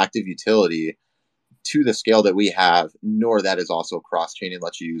with an active utility to the scale that we have, nor that is also cross chain and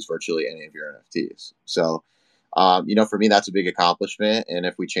lets you use virtually any of your NFTs. So, for me, that's a big accomplishment. And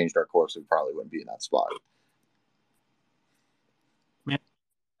if we changed our course, we probably wouldn't be in that spot. Man,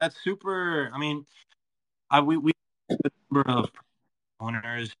 that's super. I mean, we have a number of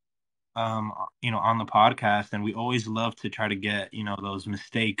owners on the podcast, and we always love to try to get those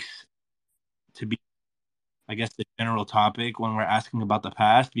mistakes to be, I guess, the general topic when we're asking about the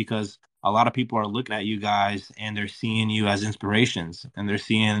past, because a lot of people are looking at you guys and they're seeing you as inspirations, and they're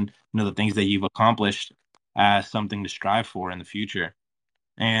seeing the things that you've accomplished as something to strive for in the future.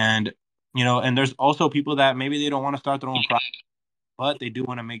 And and there's also people that maybe they don't want to start their own project, but they do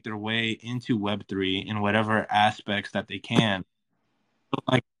want to make their way into Web3 in whatever aspects that they can.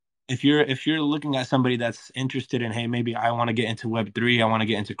 Like if you're looking at somebody that's interested in, hey, maybe I want to get into Web3, I want to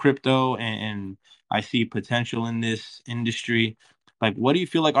get into crypto, and I see potential in this industry. Like, what do you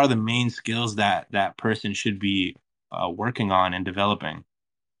feel like are the main skills that that person should be working on and developing?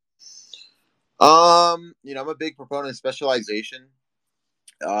 I'm a big proponent of specialization.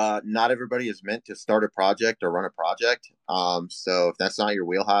 Not everybody is meant to start a project or run a project. So if that's not your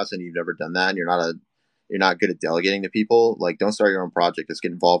wheelhouse and you've never done that, and you're not good at delegating to people, like don't start your own project. Just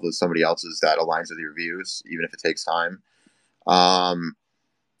get involved with somebody else's that aligns with your views, even if it takes time. Um,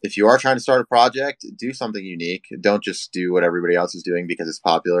 if you are trying to start a project, do something unique. Don't just do what everybody else is doing because it's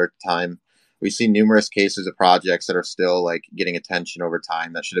popular at the time. We've seen numerous cases of projects that are still like getting attention over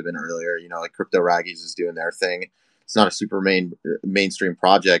time that should have been earlier. Like Crypto Raggies is doing their thing. It's not a super mainstream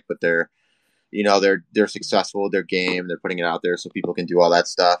project, but they're successful with their game. They're putting it out there so people can do all that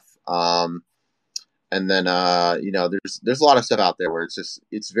stuff. And then there's a lot of stuff out there where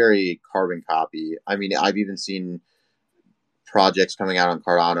it's very carbon copy. I mean, I've even seen projects coming out on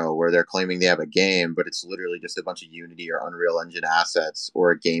Cardano where they're claiming they have a game, but it's literally just a bunch of Unity or Unreal Engine assets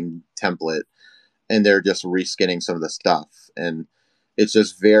or a game template, and they're just reskinning some of the stuff. And it's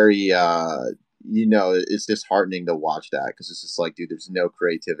just very, it's disheartening to watch that because it's just like, dude, there's no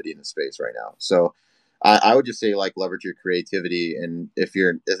creativity in the space right now. So I would just say like leverage your creativity, and if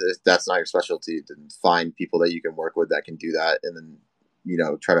that's not your specialty, then find people that you can work with that can do that, and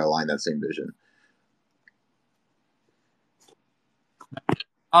then try to align that same vision.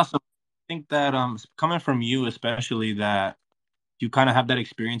 Awesome. I think that coming from you especially, that you kind of have that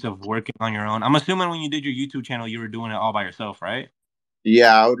experience of working on your own. I'm assuming when you did your YouTube channel, you were doing it all by yourself, right?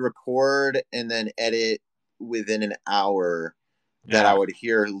 Yeah, I would record and then edit within an hour that I Yeah. would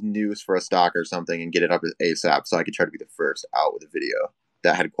hear news for a stock or something and get it up ASAP so I could try to be the first out with a video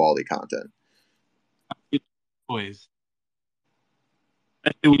that had quality content. Always.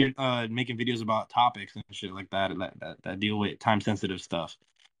 Especially when you're making videos about topics and shit like that, that deal with time sensitive stuff.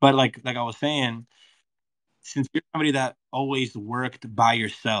 But like I was saying, since you're somebody that always worked by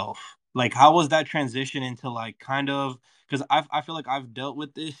yourself, like how was that transition into like kind of, because I feel like I've dealt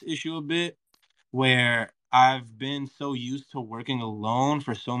with this issue a bit where I've been so used to working alone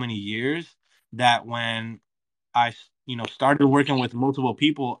for so many years that when I started working with multiple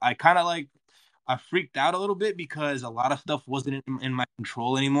people, I kind of like I freaked out a little bit because a lot of stuff wasn't in my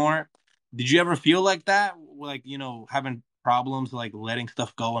control anymore. Did you ever feel like that? Like, having problems like letting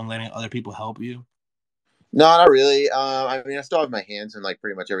stuff go and letting other people help you? No, not really. I mean, I still have my hands in like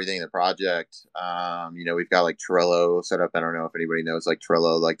pretty much everything in the project. We've got like Trello set up. I don't know if anybody knows like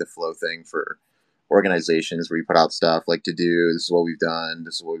Trello, like the flow thing for organizations where you put out stuff like to do. This is what we've done.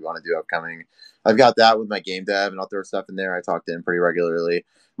 This is what we want to do upcoming. I've got that with my game dev, and I'll throw stuff in there. I talk to him pretty regularly.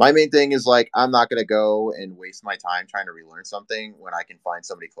 My main thing is like I'm not gonna go and waste my time trying to relearn something when I can find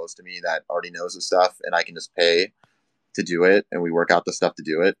somebody close to me that already knows the stuff, and I can just pay to do it, and we work out the stuff to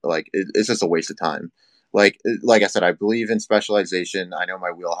do it. Like it's just a waste of time. Like I said, I believe in specialization. I know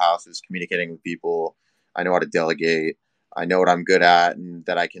my wheelhouse is communicating with people. I know how to delegate. I know what I'm good at, and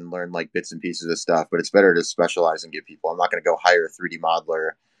that I can learn like bits and pieces of stuff. But it's better to specialize and get people. I'm not going to go hire a 3D modeler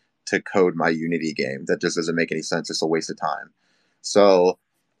to code my Unity game. That just doesn't make any sense. It's a waste of time. So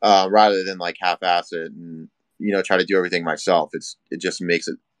rather than like half-ass it and try to do everything myself, it just makes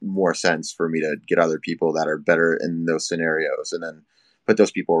it more sense for me to get other people that are better in those scenarios, and then put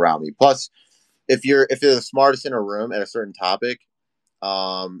those people around me. Plus, if you're the smartest in a room at a certain topic,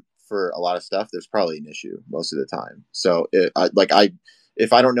 for a lot of stuff, there's probably an issue most of the time. So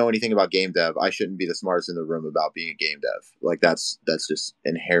if I don't know anything about game dev, I shouldn't be the smartest in the room about being a game dev. Like that's just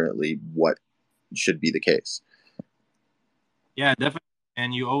inherently what should be the case. Yeah, definitely.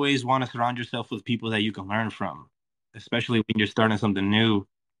 And you always want to surround yourself with people that you can learn from, especially when you're starting something new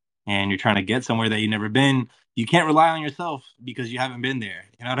and you're trying to get somewhere that you've never been. You can't rely on yourself because you haven't been there.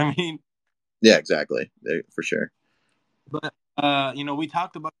 You know what I mean? Yeah, exactly, for sure. But we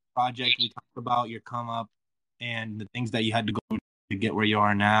talked about the project, we talked about your come up and the things that you had to go to get where you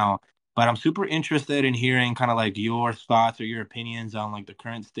are now. But I'm super interested in hearing kind of like your thoughts or your opinions on like the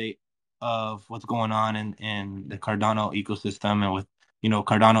current state of what's going on in the Cardano ecosystem and with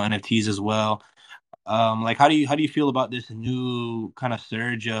Cardano NFTs as well. Like how do you feel about this new kind of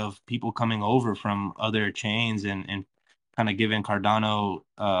surge of people coming over from other chains and kind of giving Cardano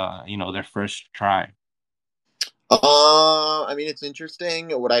their first try? I mean, it's interesting.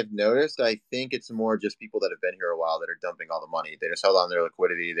 What I've noticed, I think it's more just people that have been here a while that are dumping all the money. They just held on their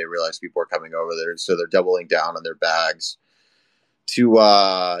liquidity. They realize people are coming over there, so they're doubling down on their bags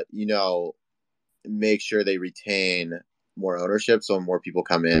to, make sure they retain more ownership, so more people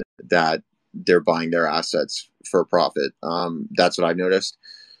come in that they're buying their assets for profit. That's what I've noticed.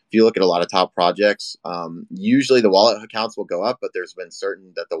 If you look at a lot of top projects, usually the wallet accounts will go up, but there's been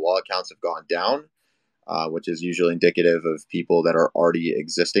certain that the wallet accounts have gone down, which is usually indicative of people that are already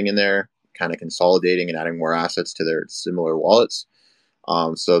existing in there, kind of consolidating and adding more assets to their similar wallets.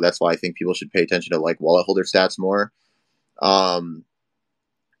 So that's why I think people should pay attention to like wallet holder stats more. Um,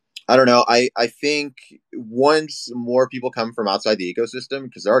 I don't know. I think once more people come from outside the ecosystem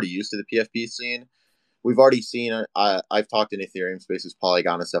because they're already used to the PFP scene, we've already seen. I've talked in Ethereum spaces,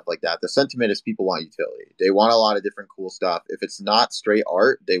 Polygon, and stuff like that. The sentiment is people want utility. They want a lot of different cool stuff. If it's not straight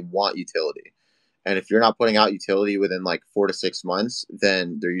art, they want utility. And if you're not putting out utility within like 4 to 6 months,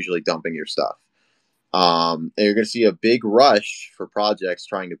 then they're usually dumping your stuff. And you're going to see a big rush for projects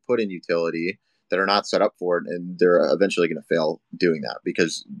trying to put in utility that are not set up for it, and they're eventually going to fail doing that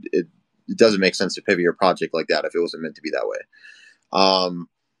because it doesn't make sense to pivot your project like that if it wasn't meant to be that way. Um,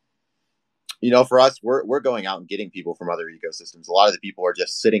 for us, we're going out and getting people from other ecosystems. A lot of the people are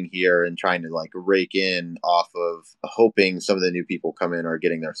just sitting here and trying to like rake in off of hoping some of the new people come in are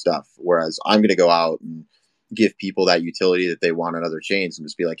getting their stuff. Whereas I'm going to go out and give people that utility that they want on other chains and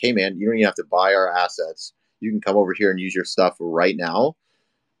just be like, hey man, you don't even have to buy our assets. You can come over here and use your stuff right now.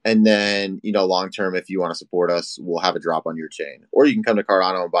 And then, long term, if you want to support us, we'll have a drop on your chain. Or you can come to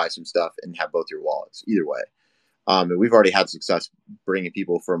Cardano and buy some stuff and have both your wallets. Either way. And we've already had success bringing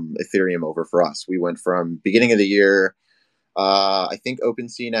people from Ethereum over for us. We went from beginning of the year. I think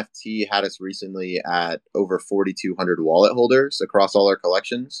OpenSea and FT had us recently at over 4,200 wallet holders across all our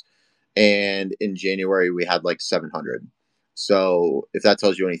collections. And in January, we had like 700. So if that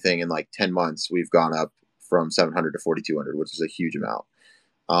tells you anything, in like 10 months, we've gone up from 700 to 4,200, which is a huge amount.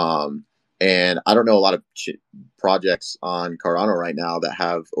 And I don't know a lot of projects on Cardano right now that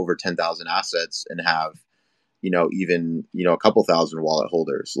have over 10,000 assets and have even a couple thousand wallet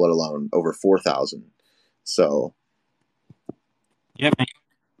holders, let alone over 4,000. So Yeah, man,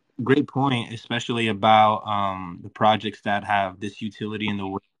 great point, especially about the projects that have this utility in the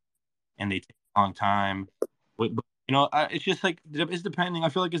world and they take a long time. But, it's just like it's depending. I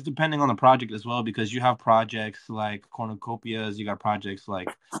feel like it's depending on the project as well because you have projects like cornucopias, you got projects like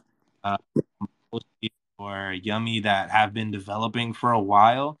uh, or Yummy that have been developing for a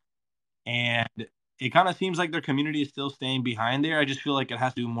while, and it kind of seems like their community is still staying behind there. I just feel like it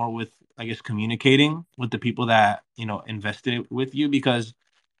has to do more with, I guess, communicating with the people that invested with you because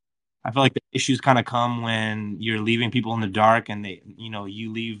I feel like the issues kind of come when you're leaving people in the dark and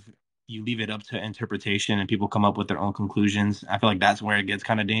you leave it up to interpretation and people come up with their own conclusions. I feel like that's where it gets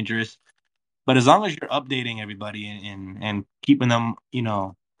kind of dangerous. But as long as you're updating everybody and keeping them,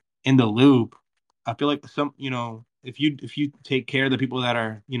 in the loop, I feel like if you take care of the people that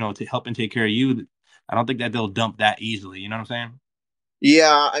are, to help and take care of you, I don't think that they'll dump that easily. You know what I'm saying?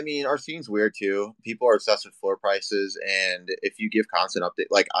 yeah, I mean, our scene's weird too. People are obsessed with floor prices, and if you give constant update,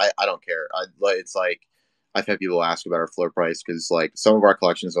 like I don't care. It's like I've had people ask about our floor price because like some of our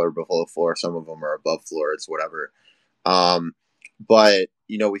collections are below floor, some of them are above floor. It's whatever. Um, but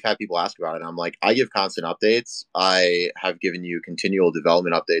we've had people ask about it. And I'm like, I give constant updates. I have given you continual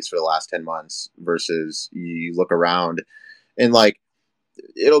development updates for the last 10 months. Versus you look around and like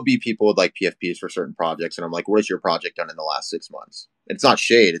it'll be people with like PFPs for certain projects, and I'm like, what has your project done in the last 6 months? And it's not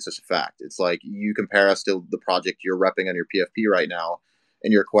shade; it's just a fact. It's like you compare us to the project you're repping on your PFP right now,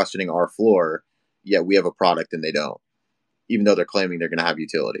 and you're questioning our floor, yet we have a product and they don't, even though they're claiming they're going to have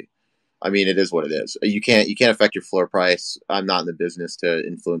utility. I mean, it is what it is. You can't affect your floor price. I'm not in the business to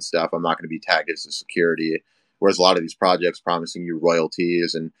influence stuff. I'm not going to be tagged as a security. Whereas a lot of these projects promising you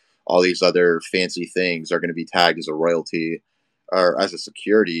royalties and all these other fancy things are going to be tagged as a royalty or as a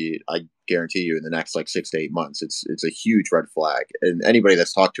security. I guarantee you, in the next like 6 to 8 months, it's a huge red flag. And anybody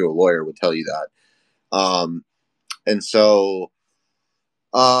that's talked to a lawyer would tell you that. And so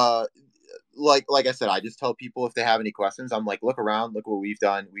uh, like I said, I just tell people if they have any questions, I'm like, look around, look what we've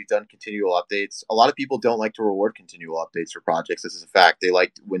done. We've done continual updates. A lot of people don't like to reward continual updates for projects. This is a fact. They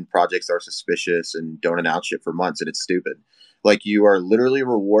like when projects are suspicious and don't announce shit for months, and it's stupid. Like you are literally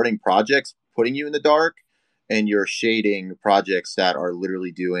rewarding projects, putting you in the dark, and you're shading projects that are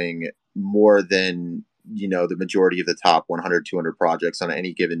literally doing more than the majority of the top 100, 200 projects on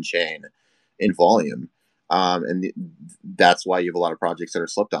any given chain in volume. And that's why you have a lot of projects that are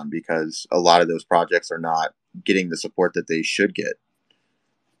slept on because a lot of those projects are not getting the support that they should get.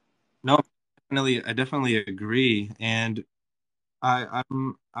 No, I definitely agree, and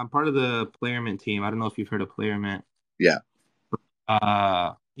I'm part of the Playermint team. I don't know if you've heard of Playermint. Yeah.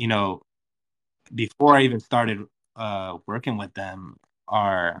 Uh, you know, before I even started working with them,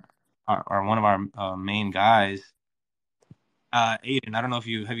 our one of our main guys. Aiden. I don't know if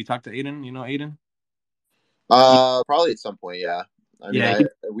you have you talked to Aiden. You know Aiden? Probably at some point, yeah. I mean, Yeah.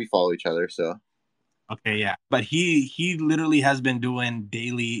 I we follow each other, so Okay. Yeah. But he literally has been doing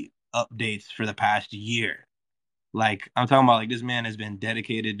daily updates for the past year. Like I'm talking about, like this man has been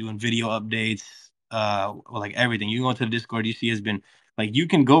dedicated doing video updates, like everything. You go to the Discord, you see has been like you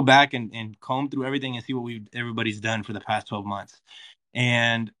can go back and comb through everything and see what we everybody's done for the past 12 months.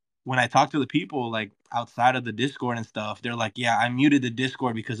 And when I talk to the people like outside of the Discord and stuff, they're like, "Yeah, I muted the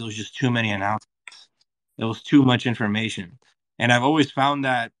Discord because it was just too many announcements. It was too much information." And I've always found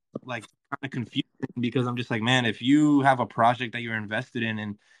that like kind of confusing because I'm just like, man, if you have a project that you're invested in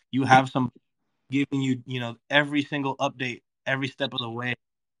and you have some giving you, every single update every step of the way.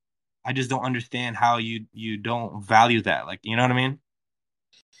 I just don't understand how you don't value that. Like, you know what I mean?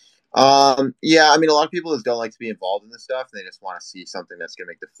 yeah, I mean, a lot of people just don't like to be involved in this stuff, and they just want to see something that's going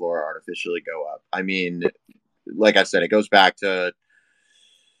to make the floor artificially go up. I mean, like I said, it goes back to,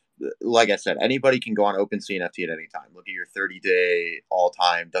 like I said, anybody can go on OpenSea NFT at any time. Look at your 30-day all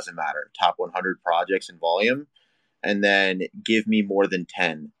time, doesn't matter, top 100 projects in volume, and then give me more than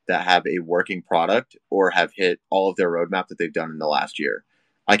 10 that have a working product or have hit all of their roadmap that they've done in the last year.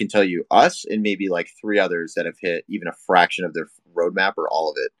 I can tell you us and maybe like three others that have hit even a fraction of their roadmap or all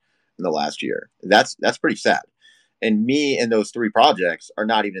of it in the last year. That's pretty sad. And me and those three projects are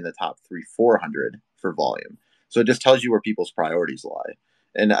not even in the top 300-400 for volume. So it just tells you where people's priorities lie.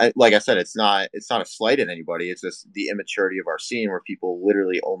 And like I said, it's not a slight at anybody. It's just the immaturity of our scene where people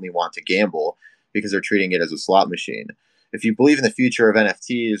literally only want to gamble because they're treating it as a slot machine. If you believe in the future of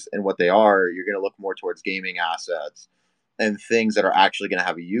NFTs and what they are, you're going to look more towards gaming assets and things that are actually going to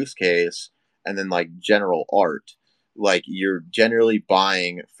have a use case, and then like general art. Like you're generally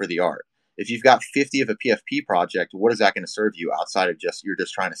buying for the art. If you've got 50 of a PFP project, what is that going to serve you outside of just you're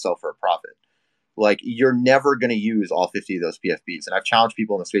just trying to sell for a profit? Like you're never going to use all 50 of those PFPs. And I've challenged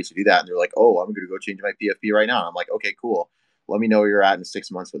people in the space to do that. And they're like, oh, I'm going to go change my PFP right now. And I'm like, okay, cool. Let me know where you're at in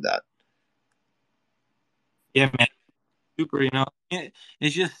 6 months with that. Yeah, man. Super,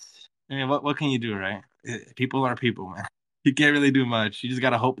 it's just, I mean, what can you do, right? People are people, man. You can't really do much. You just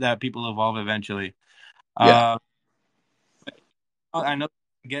gotta hope that people evolve eventually. Yeah. Uh, I know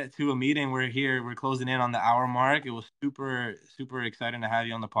to get to a meeting. We're here. We're closing in on the hour mark. It was super, super exciting to have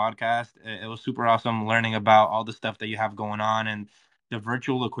you on the podcast. It was super awesome learning about all the stuff that you have going on and the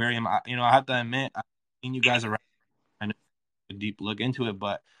virtual aquarium. I have to admit, I've seen you guys around. I know a deep look into it,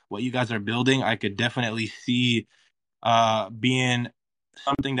 but what you guys are building, I could definitely see being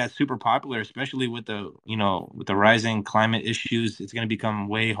something that's super popular, especially with the rising climate issues. It's going to become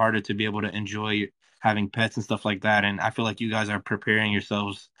way harder to be able to enjoy having pets and stuff like that. And I feel like you guys are preparing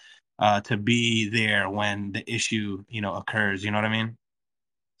yourselves to be there when the issue occurs. You know what I mean?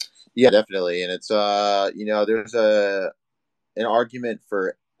 Yeah, definitely. And it's there's a an argument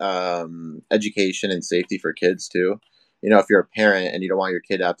for education and safety for kids too. If you're a parent and you don't want your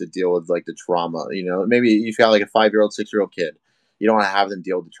kid to have to deal with like the trauma, maybe you've got like a 5-year-old, 6-year-old kid. You don't want to have them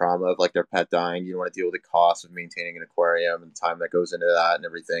deal with the trauma of like their pet dying. You don't want to deal with the cost of maintaining an aquarium and the time that goes into that and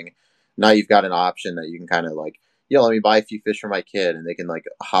everything. Now you've got an option that you can kind of like, let me buy a few fish for my kid, and they can like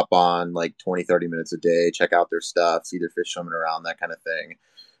hop on like 20, 30 minutes a day, check out their stuff, see their fish swimming around, that kind of thing.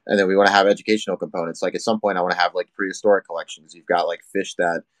 And then we want to have educational components. Like at some point, I want to have like prehistoric collections. You've got like fish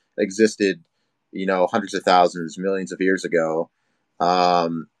that existed, hundreds of thousands, millions of years ago,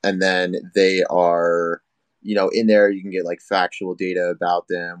 and then they are, in there. You can get like factual data about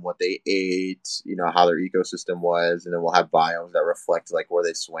them, what they ate, how their ecosystem was, and then we'll have biomes that reflect like where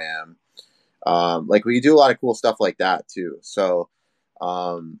they swam. Like we do a lot of cool stuff like that too. So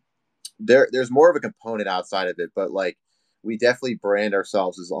um, there's more of a component outside of it, but like we definitely brand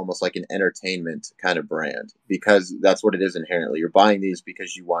ourselves as almost like an entertainment kind of brand because that's what it is inherently. You're buying these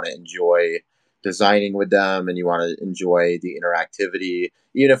because you want to enjoy designing with them and you want to enjoy the interactivity,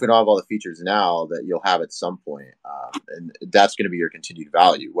 even if we don't have all the features now that you'll have at some point. And that's going to be your continued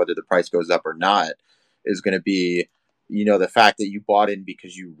value, whether the price goes up or not, is going to be, the fact that you bought in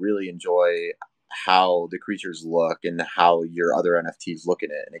because you really enjoy how the creatures look and how your other NFTs look in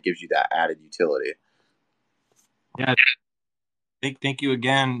it, and it gives you that added utility. Yeah. Thank you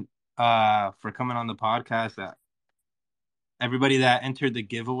again for coming on the podcast. Everybody that entered the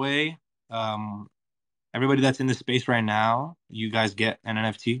giveaway, um, everybody that's in the space right now, you guys get an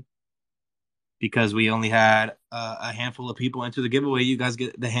NFT. Because we only had a handful of people enter the giveaway. You guys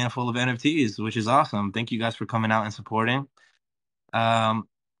get the handful of NFTs, which is awesome. Thank you guys for coming out and supporting. Um,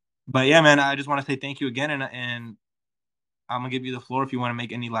 but yeah, man, I just want to say thank you again, and I'm gonna give you the floor if you want to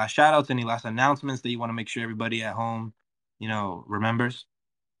make any last shout outs, any last announcements that you want to make sure everybody at home, remembers.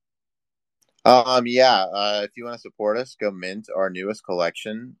 Yeah, if you want to support us, go mint our newest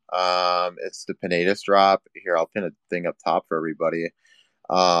collection. It's the Pinetus drop. Here, I'll pin a thing up top for everybody.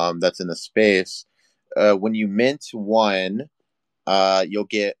 That's in the space. When you mint one, you'll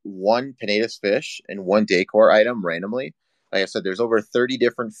get one Pinetus fish and one decor item randomly. Like I said, there's over 30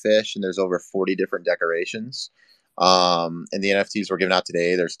 different fish and there's over 40 different decorations. And the NFTs we're giving out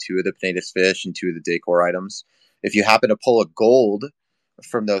today, there's two of the Pinetus fish and two of the decor items. If you happen to pull a gold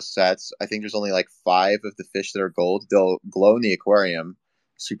from those sets, I think there's only like five of the fish that are gold. They'll glow in the aquarium.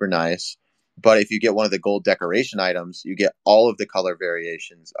 Super nice. But if you get one of the gold decoration items, you get all of the color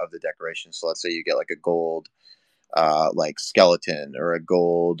variations of the decoration. So let's say you get like a gold like skeleton or a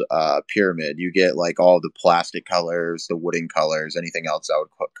gold pyramid. You get like all the plastic colors, the wooden colors, anything else that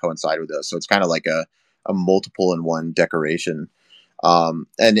would coincide with this. So it's kind of like a multiple in one decoration. And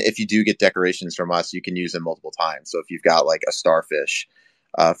if you do get decorations from us, you can use them multiple times. So if you've got like a starfish,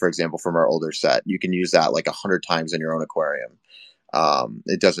 for example, from our older set, you can use that like 100 times in your own aquarium.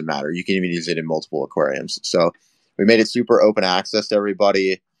 It doesn't matter. You can even use it in multiple aquariums. So we made it super open access to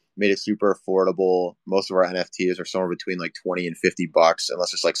everybody, made it super affordable. Most of our NFTs are somewhere between like 20 and $50,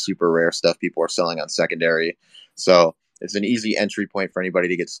 unless it's like super rare stuff people are selling on secondary. So it's an easy entry point for anybody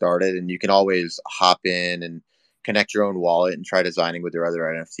to get started. And you can always hop in and connect your own wallet and try designing with your other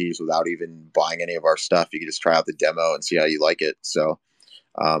NFTs without even buying any of our stuff. You can just try out the demo and see how you like it. So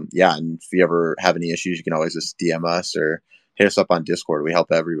yeah, and if you ever have any issues, you can always just DM us or hit us up on Discord. We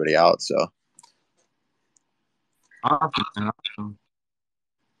help everybody out. So Awesome, man. Awesome.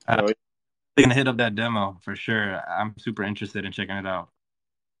 I'm So gonna hit up that demo for sure. I'm super interested in checking it out.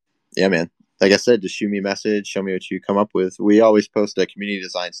 yeah, man. Like I said, just shoot me a message, show me what you come up with. We always post community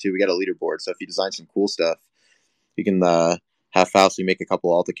designs too. We got a leaderboard, so if you design some cool stuff, you can have Fauci make a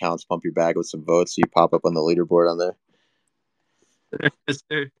couple alt accounts, pump your bag with some votes, so you pop up on the leaderboard on there. Yes,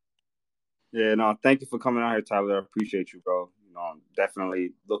 sir. yeah, no, thank you for coming out here, Tyler. I appreciate you, bro. I'm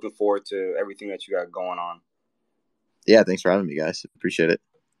definitely looking forward to everything that you got going on. Yeah, thanks for having me, guys. Appreciate it.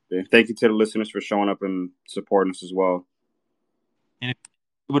 And thank you to the listeners for showing up and supporting us as well. And if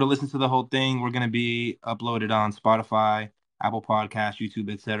you able to listen to the whole thing, we're gonna be uploaded on Spotify, Apple Podcasts,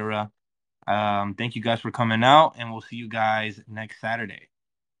 YouTube, etc. Thank you guys for coming out, and we'll see you guys next Saturday.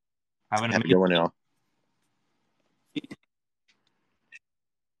 Have an Have a good one, y'all. amazing